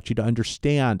transparent. I want you to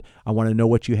understand. I want to know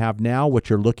what you have now, what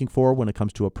you're looking for when it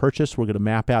comes to a purchase. We're going to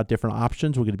map out different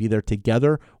options. We're going to be there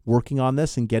together working on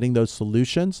this and getting those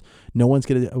solutions. No one's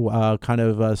going to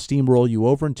steamroll you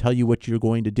over and tell you what you're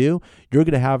going to do. You're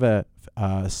going to have a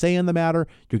say in the matter.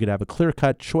 You're going to have a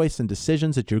clear-cut choice and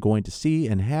decisions that you're going to see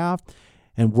and have,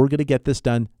 and we're going to get this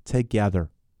done together.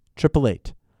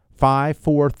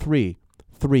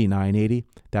 888-543-3980.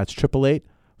 That's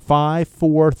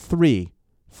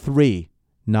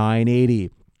 888-543-3980.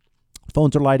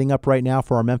 Phones are lighting up right now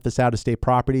for our Memphis out-of-state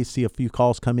properties. See a few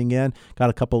calls coming in. Got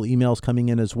a couple emails coming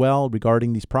in as well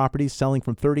regarding these properties selling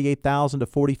from $38,000 to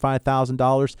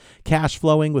 $45,000. Cash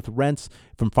flowing with rents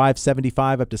from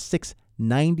 $575 up to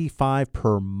 $695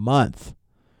 per month.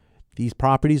 These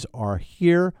properties are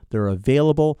here. They're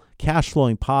available. Cash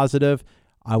flowing positive.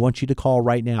 I want you to call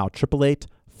right now,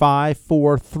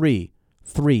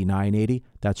 888-543-3980.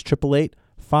 That's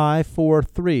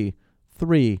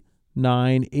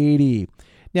 888-543-3980.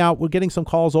 Now, we're getting some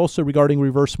calls also regarding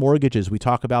reverse mortgages. We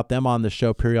talk about them on the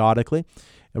show periodically.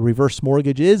 A reverse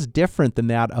mortgage is different than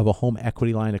that of a home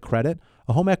equity line of credit.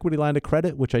 A home equity line of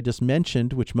credit, which I just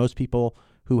mentioned, which most people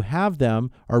who have them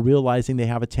are realizing they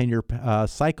have a 10-year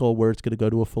cycle where it's going to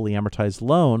go to a fully amortized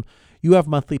loan, you have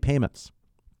monthly payments.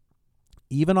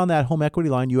 Even on that home equity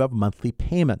line, you have monthly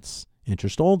payments,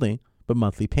 interest only, but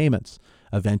monthly payments.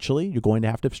 Eventually, you're going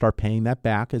to have to start paying that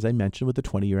back, as I mentioned, with the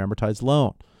 20-year amortized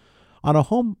loan. On a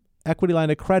home equity line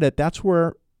of credit, that's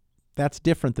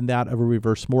different than that of a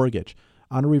reverse mortgage.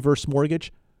 On a reverse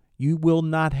mortgage, you will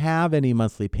not have any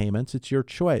monthly payments. It's your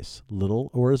choice,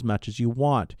 little or as much as you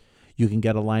want. You can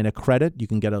get a line of credit. You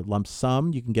can get a lump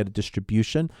sum. You can get a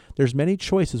distribution. There's many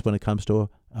choices when it comes to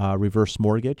a reverse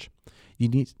mortgage. You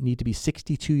need to be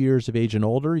 62 years of age and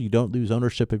older. You don't lose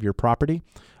ownership of your property.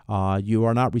 You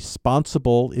are not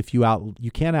responsible if you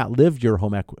can't outlive your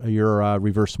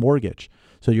reverse mortgage.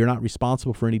 So you're not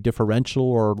responsible for any differential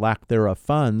or lack thereof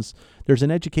funds. There's an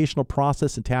educational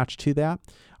process attached to that.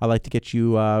 I'd like to get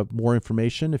you more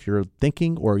information if you're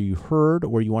thinking or you heard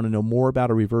or you want to know more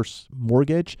about a reverse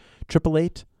mortgage.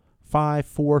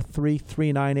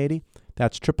 888-543-3980.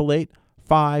 That's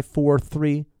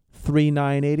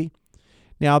 888-543-3980.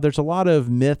 Now, there's a lot of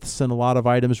myths and a lot of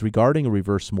items regarding a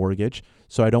reverse mortgage,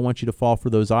 so I don't want you to fall for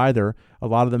those either. A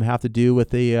lot of them have to do with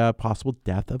the possible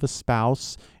death of a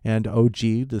spouse, and,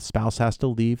 the spouse has to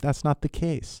leave. That's not the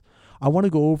case. I want to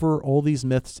go over all these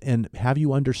myths and have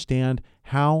you understand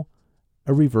how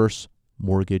a reverse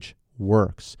mortgage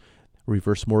works. A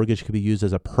reverse mortgage could be used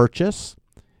as a purchase.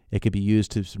 It could be used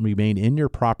to remain in your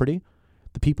property.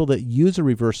 The people that use a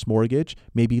reverse mortgage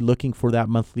may be looking for that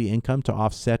monthly income to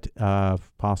offset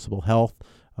possible health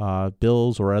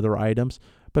bills or other items.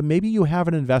 But maybe you have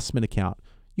an investment account.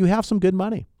 You have some good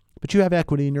money, but you have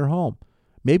equity in your home.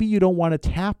 Maybe you don't want to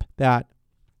tap that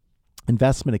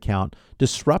investment account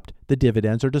disrupt the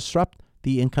dividends or disrupt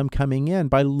the income coming in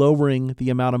by lowering the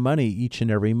amount of money each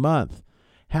and every month.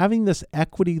 Having this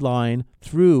equity line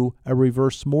through a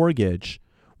reverse mortgage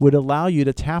would allow you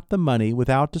to tap the money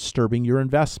without disturbing your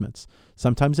investments.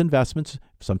 Sometimes it's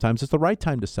the right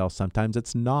time to sell, sometimes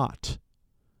it's not.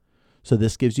 So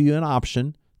this gives you an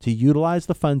option to utilize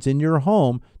the funds in your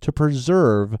home to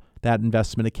preserve that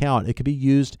investment account. It could be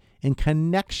used in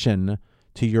connection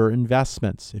to your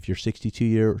investments. If you're 62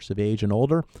 years of age and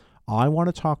older, I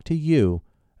want to talk to you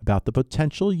about the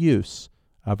potential use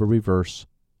of a reverse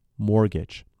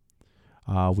mortgage.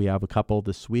 We have a couple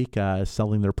this week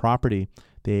selling their property.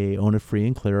 They own it free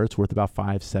and clear. It's worth about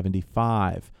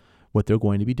 $575,000. What they're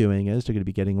going to be doing is they're going to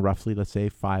be getting roughly, let's say,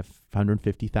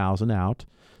 $550,000 out.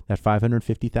 That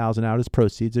 $550,000 out as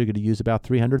proceeds. They're going to use about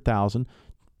 $300,000,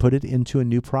 put it into a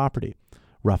new property,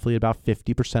 roughly about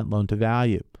 50% loan to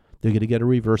value. They're going to get a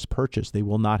reverse purchase. They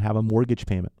will not have a mortgage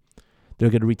payment. They're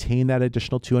going to retain that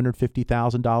additional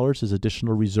 $250,000 as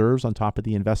additional reserves on top of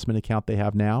the investment account they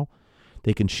have now.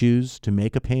 They can choose to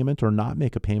make a payment or not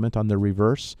make a payment on their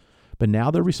reverse, but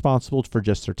now they're responsible for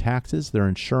just their taxes, their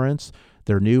insurance,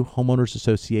 their new homeowners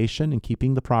association, and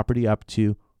keeping the property up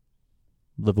to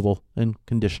livable and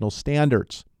conditional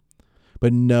standards,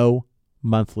 but no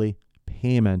monthly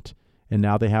payment. And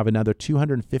now they have another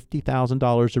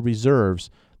 $250,000 of reserves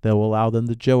that will allow them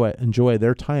to enjoy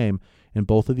their time. And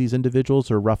both of these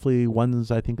individuals are roughly,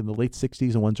 one's I think in the late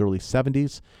 60s and one's early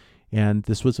 70s. And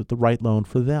this was the right loan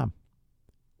for them.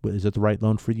 Is it the right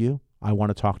loan for you? I want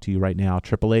to talk to you right now.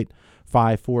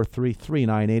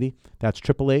 888-543-3980. That's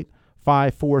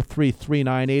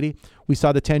 888-543-3980. We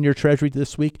saw the 10-year Treasury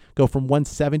this week go from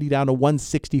 170 down to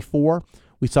 164.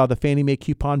 We saw the Fannie Mae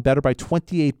coupon better by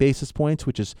 28 basis points,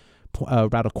 which is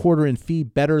about a quarter in fee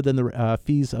better than the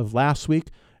fees of last week,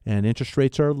 and interest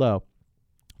rates are low.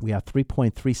 We have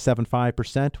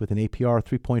 3.375% with an APR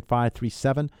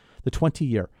 3.537. The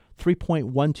 20-year,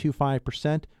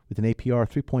 3.125% with an APR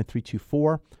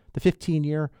 3.324. The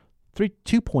 15-year,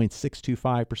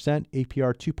 2.625%,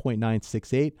 APR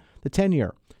 2.968. The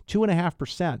 10-year,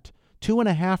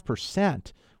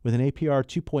 2.5% with an APR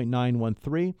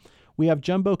 2.913. We have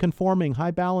jumbo conforming high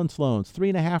balance loans,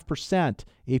 3.5%,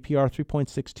 APR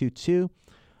 3.622.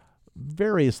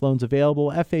 Various loans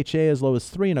available. FHA as low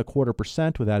as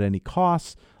 3.25% without any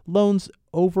costs. Loans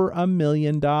over $1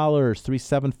 million,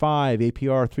 375,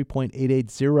 APR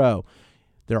 3.880.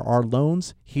 There are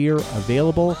loans here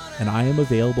available, and I am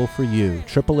available for you.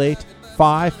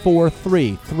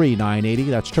 888-543-3980.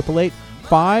 That's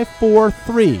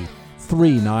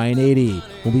 888-543-3980.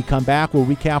 When we come back, we'll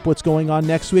recap what's going on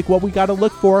next week, what we got to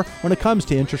look for when it comes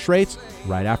to interest rates.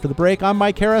 Right after the break, I'm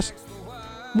Mike Harris.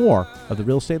 More of The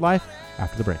Real Estate Life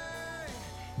after the break.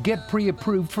 Get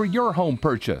pre-approved for your home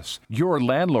purchase. Your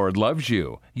landlord loves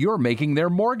you. You're making their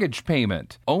mortgage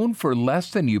payment. Own for less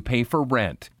than you pay for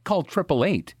rent. Call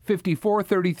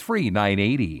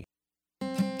 888-5433-980.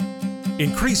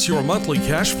 Increase your monthly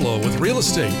cash flow with real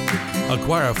estate.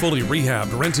 Acquire a fully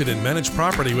rehabbed, rented, and managed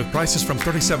property with prices from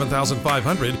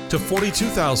 $37,500 to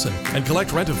 $42,000 and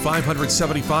collect rent of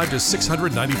 $575 to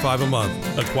 $695 a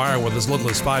month. Acquire with as little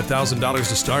as $5,000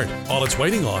 to start. All it's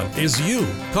waiting on is you.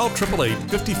 Call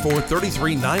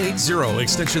 888-5433-980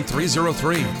 extension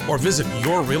 303 or visit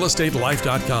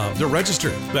yourrealestatelife.com to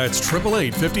register. That's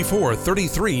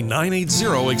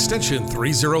 888-5433-980 extension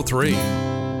 303.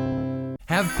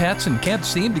 Have pets and can't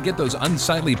seem to get those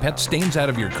unsightly pet stains out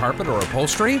of your carpet or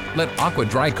upholstery? Let Aqua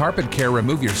Dry Carpet Care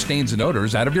remove your stains and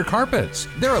odors out of your carpets.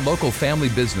 They're a local family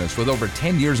business with over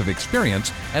 10 years of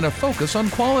experience and a focus on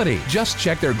quality. Just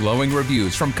check their glowing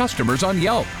reviews from customers on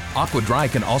Yelp. Aqua Dry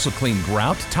can also clean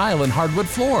grout, tile, and hardwood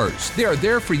floors. They are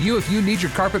there for you if you need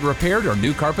your carpet repaired or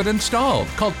new carpet installed.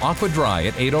 Call Aqua Dry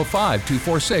at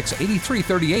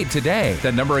 805-246-8338 today.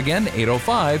 That number again,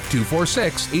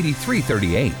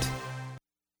 805-246-8338.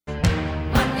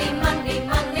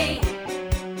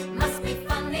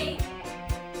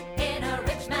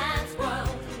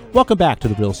 Welcome back to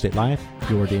The Real Estate Life,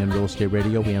 your day in real estate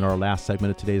radio. We in our last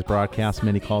segment of today's broadcast.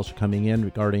 Many calls are coming in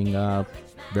regarding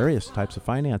various types of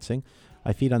financing.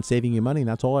 I feed on saving you money, and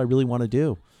that's all I really want to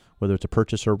do. Whether it's a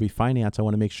purchase or refinance, I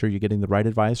want to make sure you're getting the right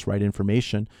advice, right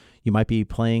information. You might be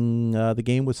playing the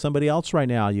game with somebody else right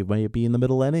now. You may be in the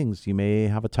middle innings. You may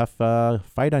have a tough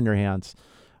fight on your hands.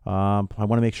 I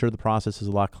want to make sure the process is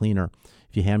a lot cleaner.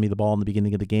 If you hand me the ball in the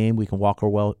beginning of the game, we can walk our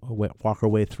way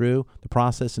through the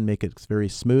process and make it very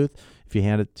smooth. If you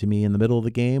hand it to me in the middle of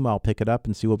the game, I'll pick it up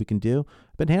and see what we can do.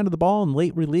 I've been handed the ball in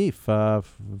late relief,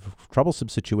 troublesome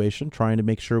situation, trying to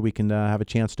make sure we can have a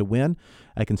chance to win.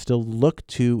 I can still look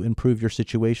to improve your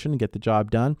situation and get the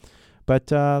job done.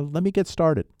 But let me get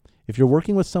started. If you're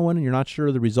working with someone and you're not sure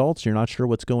of the results, you're not sure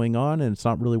what's going on, and it's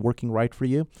not really working right for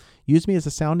you, use me as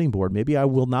a sounding board. Maybe I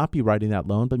will not be writing that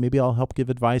loan, but maybe I'll help give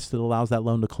advice that allows that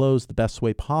loan to close the best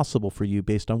way possible for you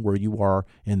based on where you are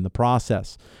in the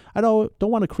process. I don't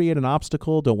want to create an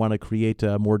obstacle, don't want to create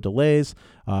more delays.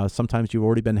 Sometimes you've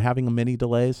already been having many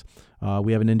delays.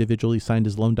 We have an individual, he signed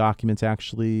his loan documents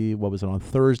actually, on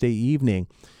Thursday evening,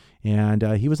 and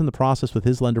he was in the process with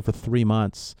his lender for 3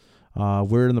 months.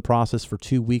 We're in the process for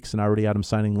 2 weeks, and I already had him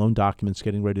signing loan documents,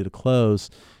 getting ready to close.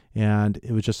 And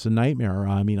it was just a nightmare.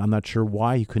 I mean, I'm not sure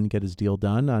why he couldn't get his deal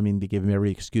done. I mean, they gave him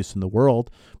every excuse in the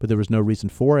world, but there was no reason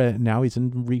for it. And now he's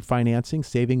in refinancing,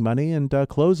 saving money, and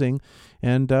closing,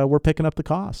 and we're picking up the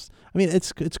costs. I mean,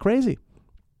 it's crazy.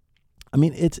 I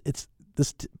mean,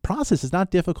 this process is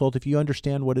not difficult if you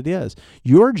understand what it is.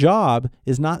 Your job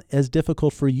is not as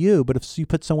difficult for you, but if you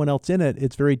put someone else in it,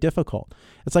 it's very difficult.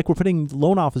 It's like we're putting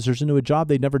loan officers into a job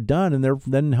they've never done, and they're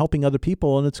then helping other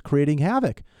people, and it's creating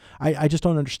havoc. I just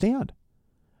don't understand.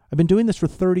 I've been doing this for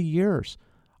 30 years.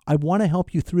 I want to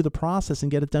help you through the process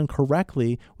and get it done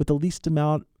correctly with the least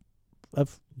amount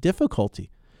of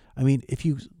difficulty. I mean, if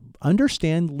you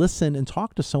understand, listen, and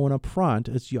talk to someone up front,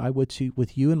 as I would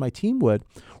with you and my team would,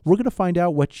 we're going to find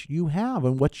out what you have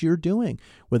and what you're doing,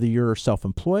 whether you're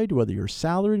self-employed, whether you're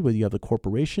salaried, whether you have a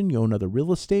corporation, you own other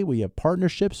real estate, whether you have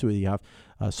partnerships, whether you have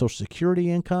Social Security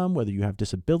income, whether you have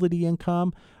disability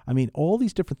income. I mean, all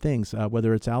these different things,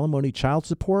 whether it's alimony, child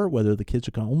support, whether the kids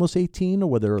are almost 18 or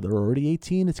whether they're already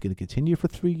 18, it's going to continue for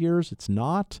 3 years. It's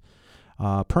not.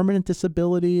 Permanent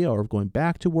disability or going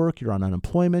back to work, you're on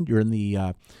unemployment, you're in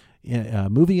the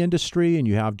movie industry and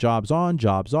you have jobs on,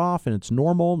 jobs off, and it's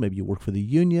normal. Maybe you work for the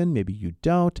union, maybe you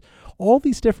don't. All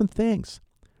these different things.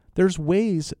 There's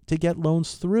ways to get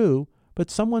loans through, but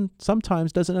someone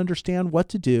sometimes doesn't understand what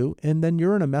to do, and then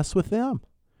you're in a mess with them.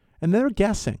 And they're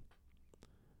guessing.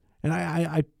 And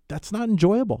I that's not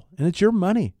enjoyable, and it's your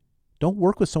money. Don't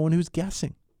work with someone who's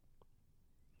guessing.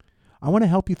 I want to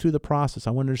help you through the process. I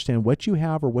want to understand what you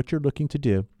have or what you're looking to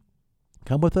do.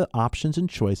 Come with the options and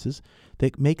choices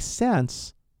that make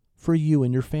sense for you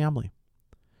and your family.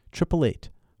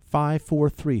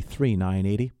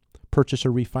 888-543-3980. Purchase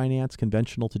or refinance,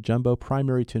 conventional to jumbo,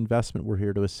 primary to investment, we're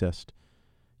here to assist.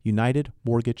 United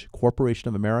Mortgage Corporation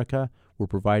of America, we're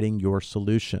providing your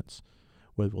solutions.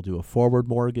 We'll do a forward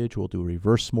mortgage, we'll do a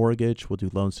reverse mortgage, we'll do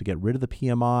loans to get rid of the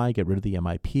PMI, get rid of the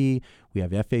MIP. We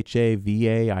have FHA,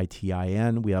 VA,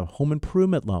 ITIN. We have home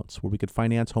improvement loans where we could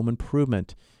finance home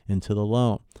improvement into the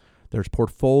loan. There's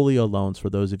portfolio loans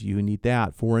for those of you who need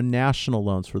that. Foreign national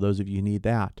loans for those of you who need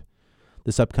that.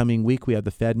 This upcoming week, we have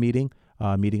the Fed meeting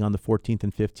on the 14th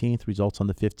and 15th, results on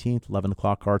the 15th, 11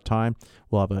 o'clock our time.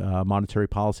 We'll have a monetary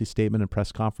policy statement and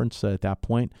press conference at that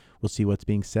point. We'll see what's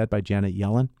being said by Janet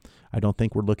Yellen. I don't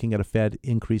think we're looking at a Fed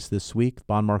increase this week. The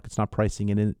bond market's not pricing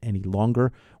in any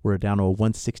longer. We're down to a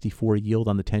 164 yield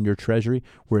on the 10-year Treasury.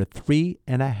 We're at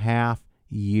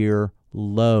 3.5-year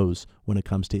lows when it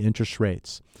comes to interest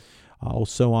rates.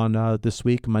 Also on this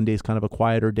week, Monday's kind of a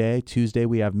quieter day. Tuesday,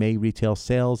 we have May retail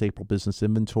sales, April business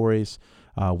inventories.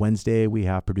 Wednesday, we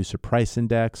have producer price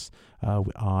index.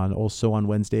 Also on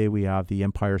Wednesday, we have the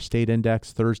Empire State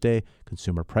Index. Thursday,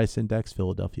 consumer price index,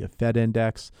 Philadelphia Fed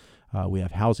Index. We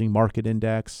have housing market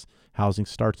index, housing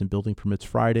starts and building permits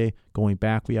Friday. Going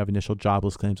back, we have initial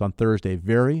jobless claims on Thursday.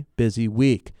 Very busy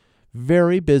week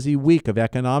of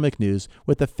economic news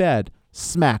with the Fed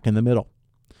smack in the middle.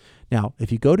 Now,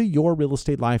 if you go to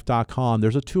yourrealestatelife.com,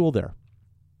 there's a tool there.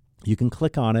 You can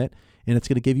click on it, and it's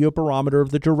going to give you a barometer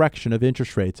of the direction of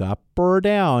interest rates, up or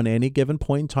down, any given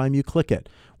point in time you click it.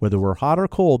 Whether we're hot or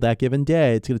cold that given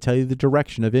day, it's going to tell you the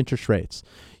direction of interest rates.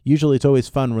 Usually it's always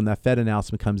fun when that Fed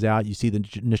announcement comes out. You see the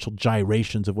initial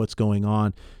gyrations of what's going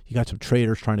on. You got some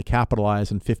traders trying to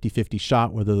capitalize and 50-50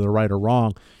 shot, whether they're right or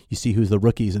wrong. You see who's the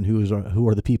rookies and who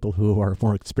are the people who are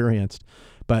more experienced.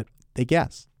 But they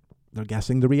guess. They're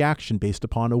guessing the reaction based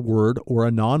upon a word or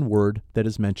a non-word that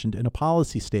is mentioned in a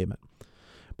policy statement.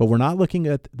 But we're not looking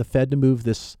at the Fed to move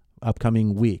this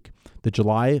upcoming week. The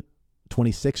July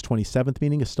 26th, 27th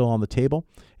meeting is still on the table.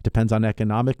 It depends on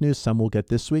economic news. Some we'll get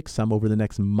this week, some over the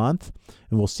next month,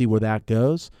 and we'll see where that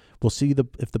goes. We'll see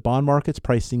if the bond market's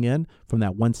pricing in from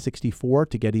that 164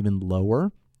 to get even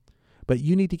lower. But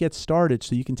you need to get started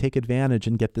so you can take advantage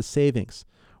and get the savings.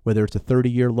 Whether it's a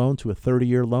 30-year loan to a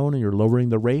 30-year loan and you're lowering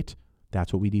the rate,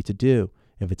 that's what we need to do.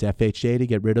 If it's FHA to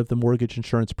get rid of the mortgage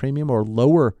insurance premium or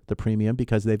lower the premium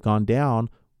because they've gone down,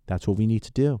 that's what we need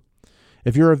to do.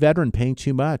 If you're a veteran paying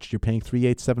too much, you're paying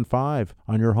 $3,875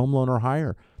 on your home loan or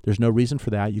higher. There's no reason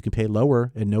for that. You can pay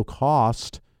lower at no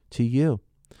cost to you.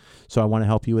 So I want to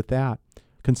help you with that.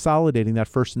 consolidating that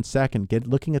first and second,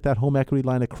 looking at that home equity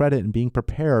line of credit and being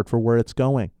prepared for where it's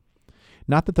going.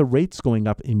 Not that the rate's going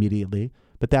up immediately,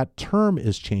 but that term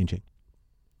is changing.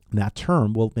 And that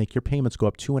term will make your payments go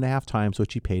up 2.5 times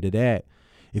what you pay today.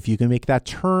 If you can make that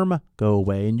term go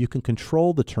away and you can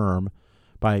control the term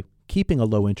by keeping a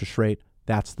low interest rate,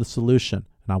 that's the solution.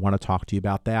 And I want to talk to you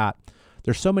about that.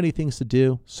 There's so many things to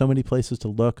do, so many places to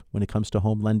look when it comes to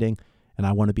home lending, and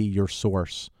I want to be your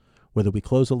source. Whether we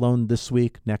close a loan this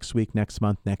week, next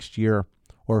month, next year,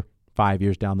 or 5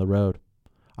 years down the road,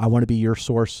 I want to be your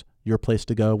source, your place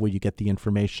to go where you get the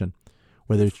information.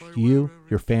 Whether it's you,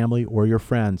 your family, or your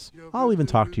friends. I'll even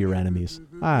talk to your enemies.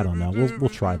 I don't know. We'll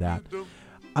try that.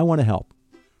 I want to help.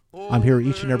 I'm here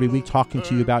each and every week talking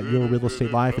to you about your real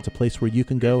estate life. It's a place where you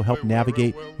can go help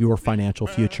navigate your financial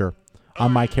future.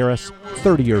 I'm Mike Harris,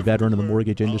 30-year veteran in the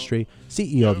mortgage industry,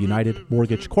 CEO of United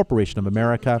Mortgage Corporation of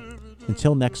America.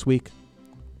 Until next week,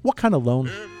 what kind of loan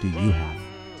do you have?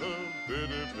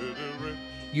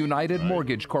 United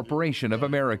Mortgage Corporation of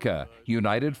America,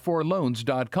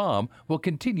 UnitedForLoans.com will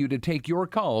continue to take your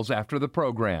calls after the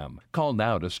program. Call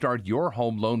now to start your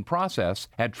home loan process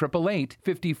at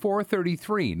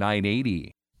 888-5433-980.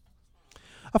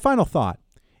 A final thought.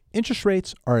 Interest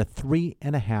rates are at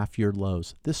 3.5-year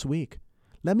lows this week.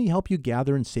 Let me help you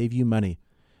gather and save you money.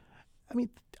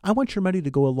 I want your money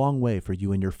to go a long way for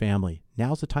you and your family.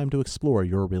 Now's the time to explore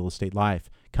your real estate life.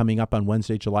 Coming up on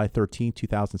Wednesday, July 13,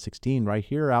 2016, right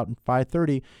here out in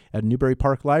 5:30 at Newbury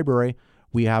Park Library,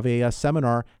 we have a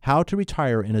seminar, How to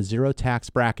Retire in a Zero Tax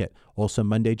Bracket. Also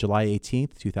Monday, July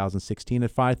 18th, 2016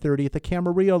 at 5:30 at the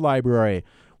Camarillo Library.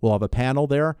 We'll have a panel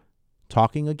there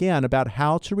talking again about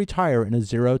how to retire in a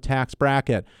zero tax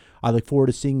bracket. I look forward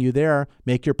to seeing you there.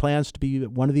 Make your plans to be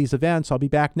at one of these events. I'll be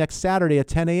back next Saturday at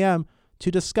 10 a.m.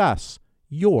 to discuss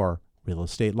your real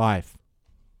estate life.